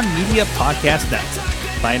Sorgatron Media Podcast Network.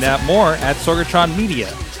 Find out more at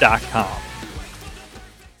sorgatronmedia.com.